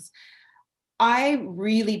things. I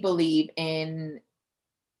really believe in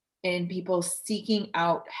people seeking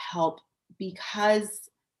out help, because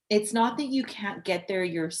it's not that you can't get there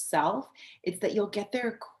yourself, it's that you'll get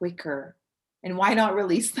there quicker. And why not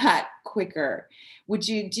release that quicker? Would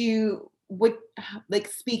you do would like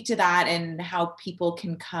speak to that and how people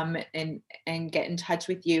can come and get in touch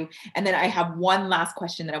with you? And then I have one last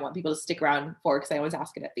question that I want people to stick around for, because I always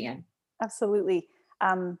ask it at the end. Absolutely.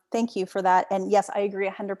 Thank you for that. And yes, I agree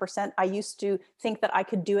 100%. I used to think that I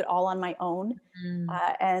could do it all on my own,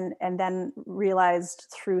 Mm, and then realized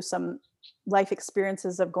through some life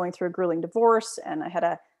experiences of going through a grueling divorce, and I had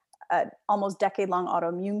a almost decade-long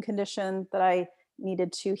autoimmune condition that I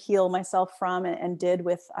needed to heal myself from, and did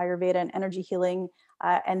with Ayurveda and energy healing.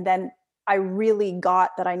 And then I really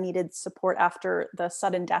got that I needed support after the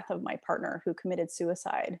sudden death of my partner, who committed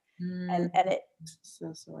suicide. mm, And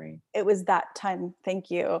so sorry. it was that time,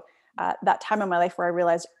 thank you, that time in my life where I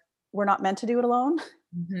realized we're not meant to do it alone.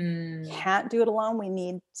 Mhm. Can't do it alone. We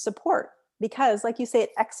need support, because, like you say,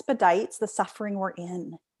 it expedites the suffering we're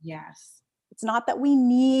in. Yes. It's not that we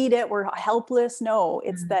need it, we're helpless. No,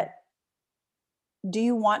 it's Mm, that, do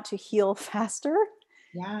you want to heal faster?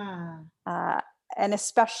 yeah. Uh, and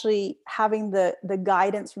especially having the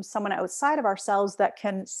guidance from someone outside of ourselves that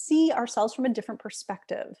can see ourselves from a different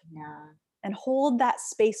perspective Yeah. and hold that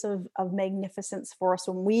space of magnificence for us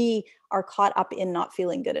when we are caught up in not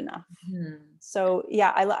feeling good enough. Mhm. So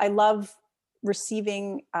yeah, I love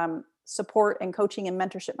receiving support and coaching and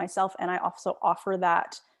mentorship myself, and I also offer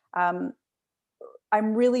that. Um,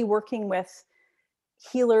 I'm really working with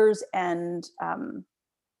healers and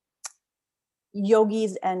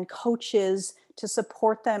yogis and coaches to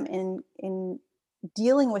support them in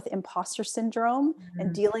dealing with imposter syndrome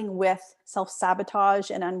and Mhm. dealing with self-sabotage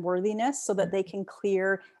and unworthiness, so that they can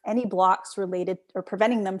clear any blocks related or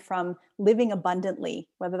preventing them from living abundantly,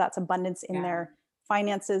 whether that's abundance in Yeah. their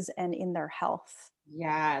finances and in their health.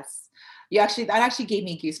 Yes. That actually gave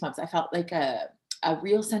me goosebumps. I felt like a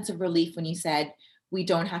real sense of relief when you said we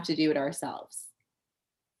don't have to do it ourselves.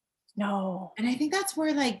 No. And I think that's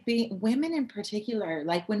where, like, being women in particular,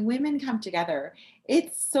 like when women come together,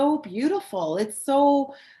 it's so beautiful. It's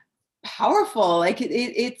so powerful. Like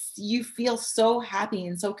it's, you feel so happy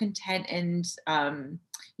and so content, and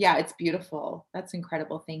yeah, it's beautiful. That's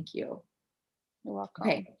incredible. Thank you. You're welcome.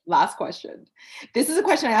 Okay, last question. This is a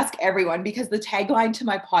question I ask everyone because the tagline to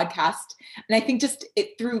my podcast, and I think just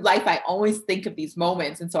it through life, I always think of these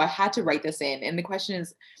moments. And so I had to write this in. And the question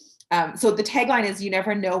is, so the tagline is, you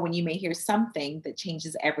never know when you may hear something that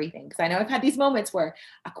changes everything. Because I know I've had these moments where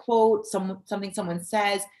a quote, something someone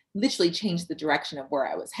says literally changed the direction of where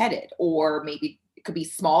I was headed, or maybe it could be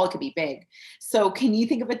small, it could be big. So can you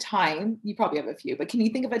think of a time, you probably have a few, but can you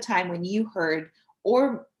think of a time when you heard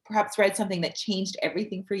or perhaps read something that changed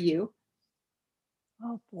everything for you?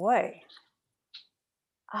 Oh boy.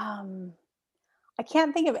 Um, I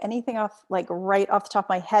can't think of anything off like right off the top of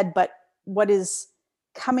my head, but what is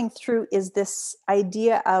coming through is this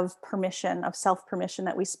idea of permission, of self permission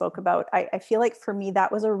that we spoke about. I feel like for me,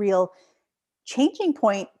 that was a real changing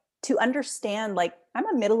point to understand, like, I'm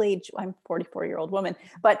a middle aged, I'm 44-year-old woman,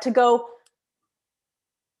 but to go,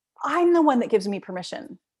 I'm the one that gives me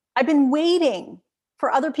permission. I've been waiting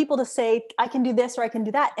for other people to say, I can do this or I can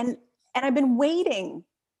do that. And I've been waiting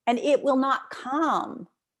and it will not come.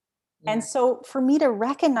 Yeah. And so for me to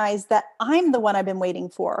recognize that I'm the one I've been waiting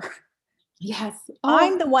for. Yes.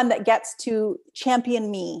 I'm the one that gets to champion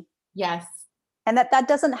me. Yes. And that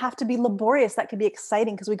doesn't have to be laborious. That could be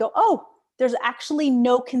exciting because we go, oh, there's actually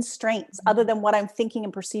no constraints other than what I'm thinking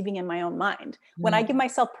and perceiving in my own mind. When I give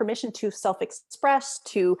myself permission to self-express,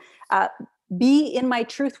 to be in my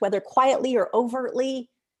truth, whether quietly or overtly,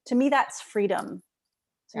 to me, that's freedom.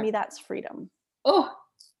 To me, that's freedom. Oh,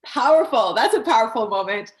 powerful. That's a powerful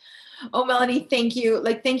moment. Oh, Melanie, thank you.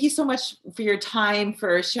 Thank you so much for your time,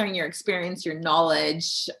 for sharing your experience, your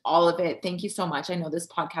knowledge, all of it. Thank you so much. I know this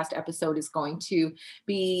podcast episode is going to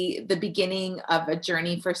be the beginning of a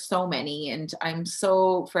journey for so many. And I'm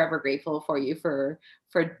so forever grateful for you for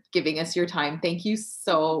giving us your time. Thank you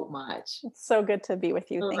so much. It's so good to be with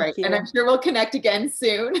you. Thank you. And I'm sure we'll connect again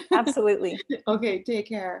soon. Absolutely. Okay, take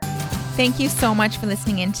care. Thank you so much for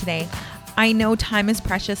listening in today. I know time is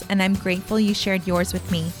precious and I'm grateful you shared yours with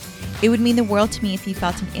me. It would mean the world to me if you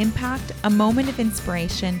felt an impact, a moment of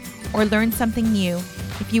inspiration, or learned something new,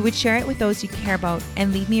 if you would share it with those you care about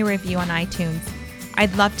and leave me a review on iTunes.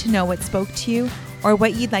 I'd love to know what spoke to you or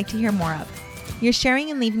what you'd like to hear more of. Your sharing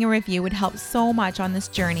and leaving a review would help so much on this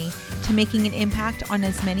journey to making an impact on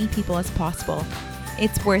as many people as possible.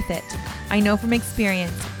 It's worth it. I know from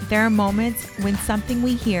experience, there are moments when something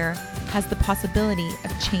we hear has the possibility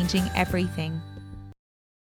of changing everything.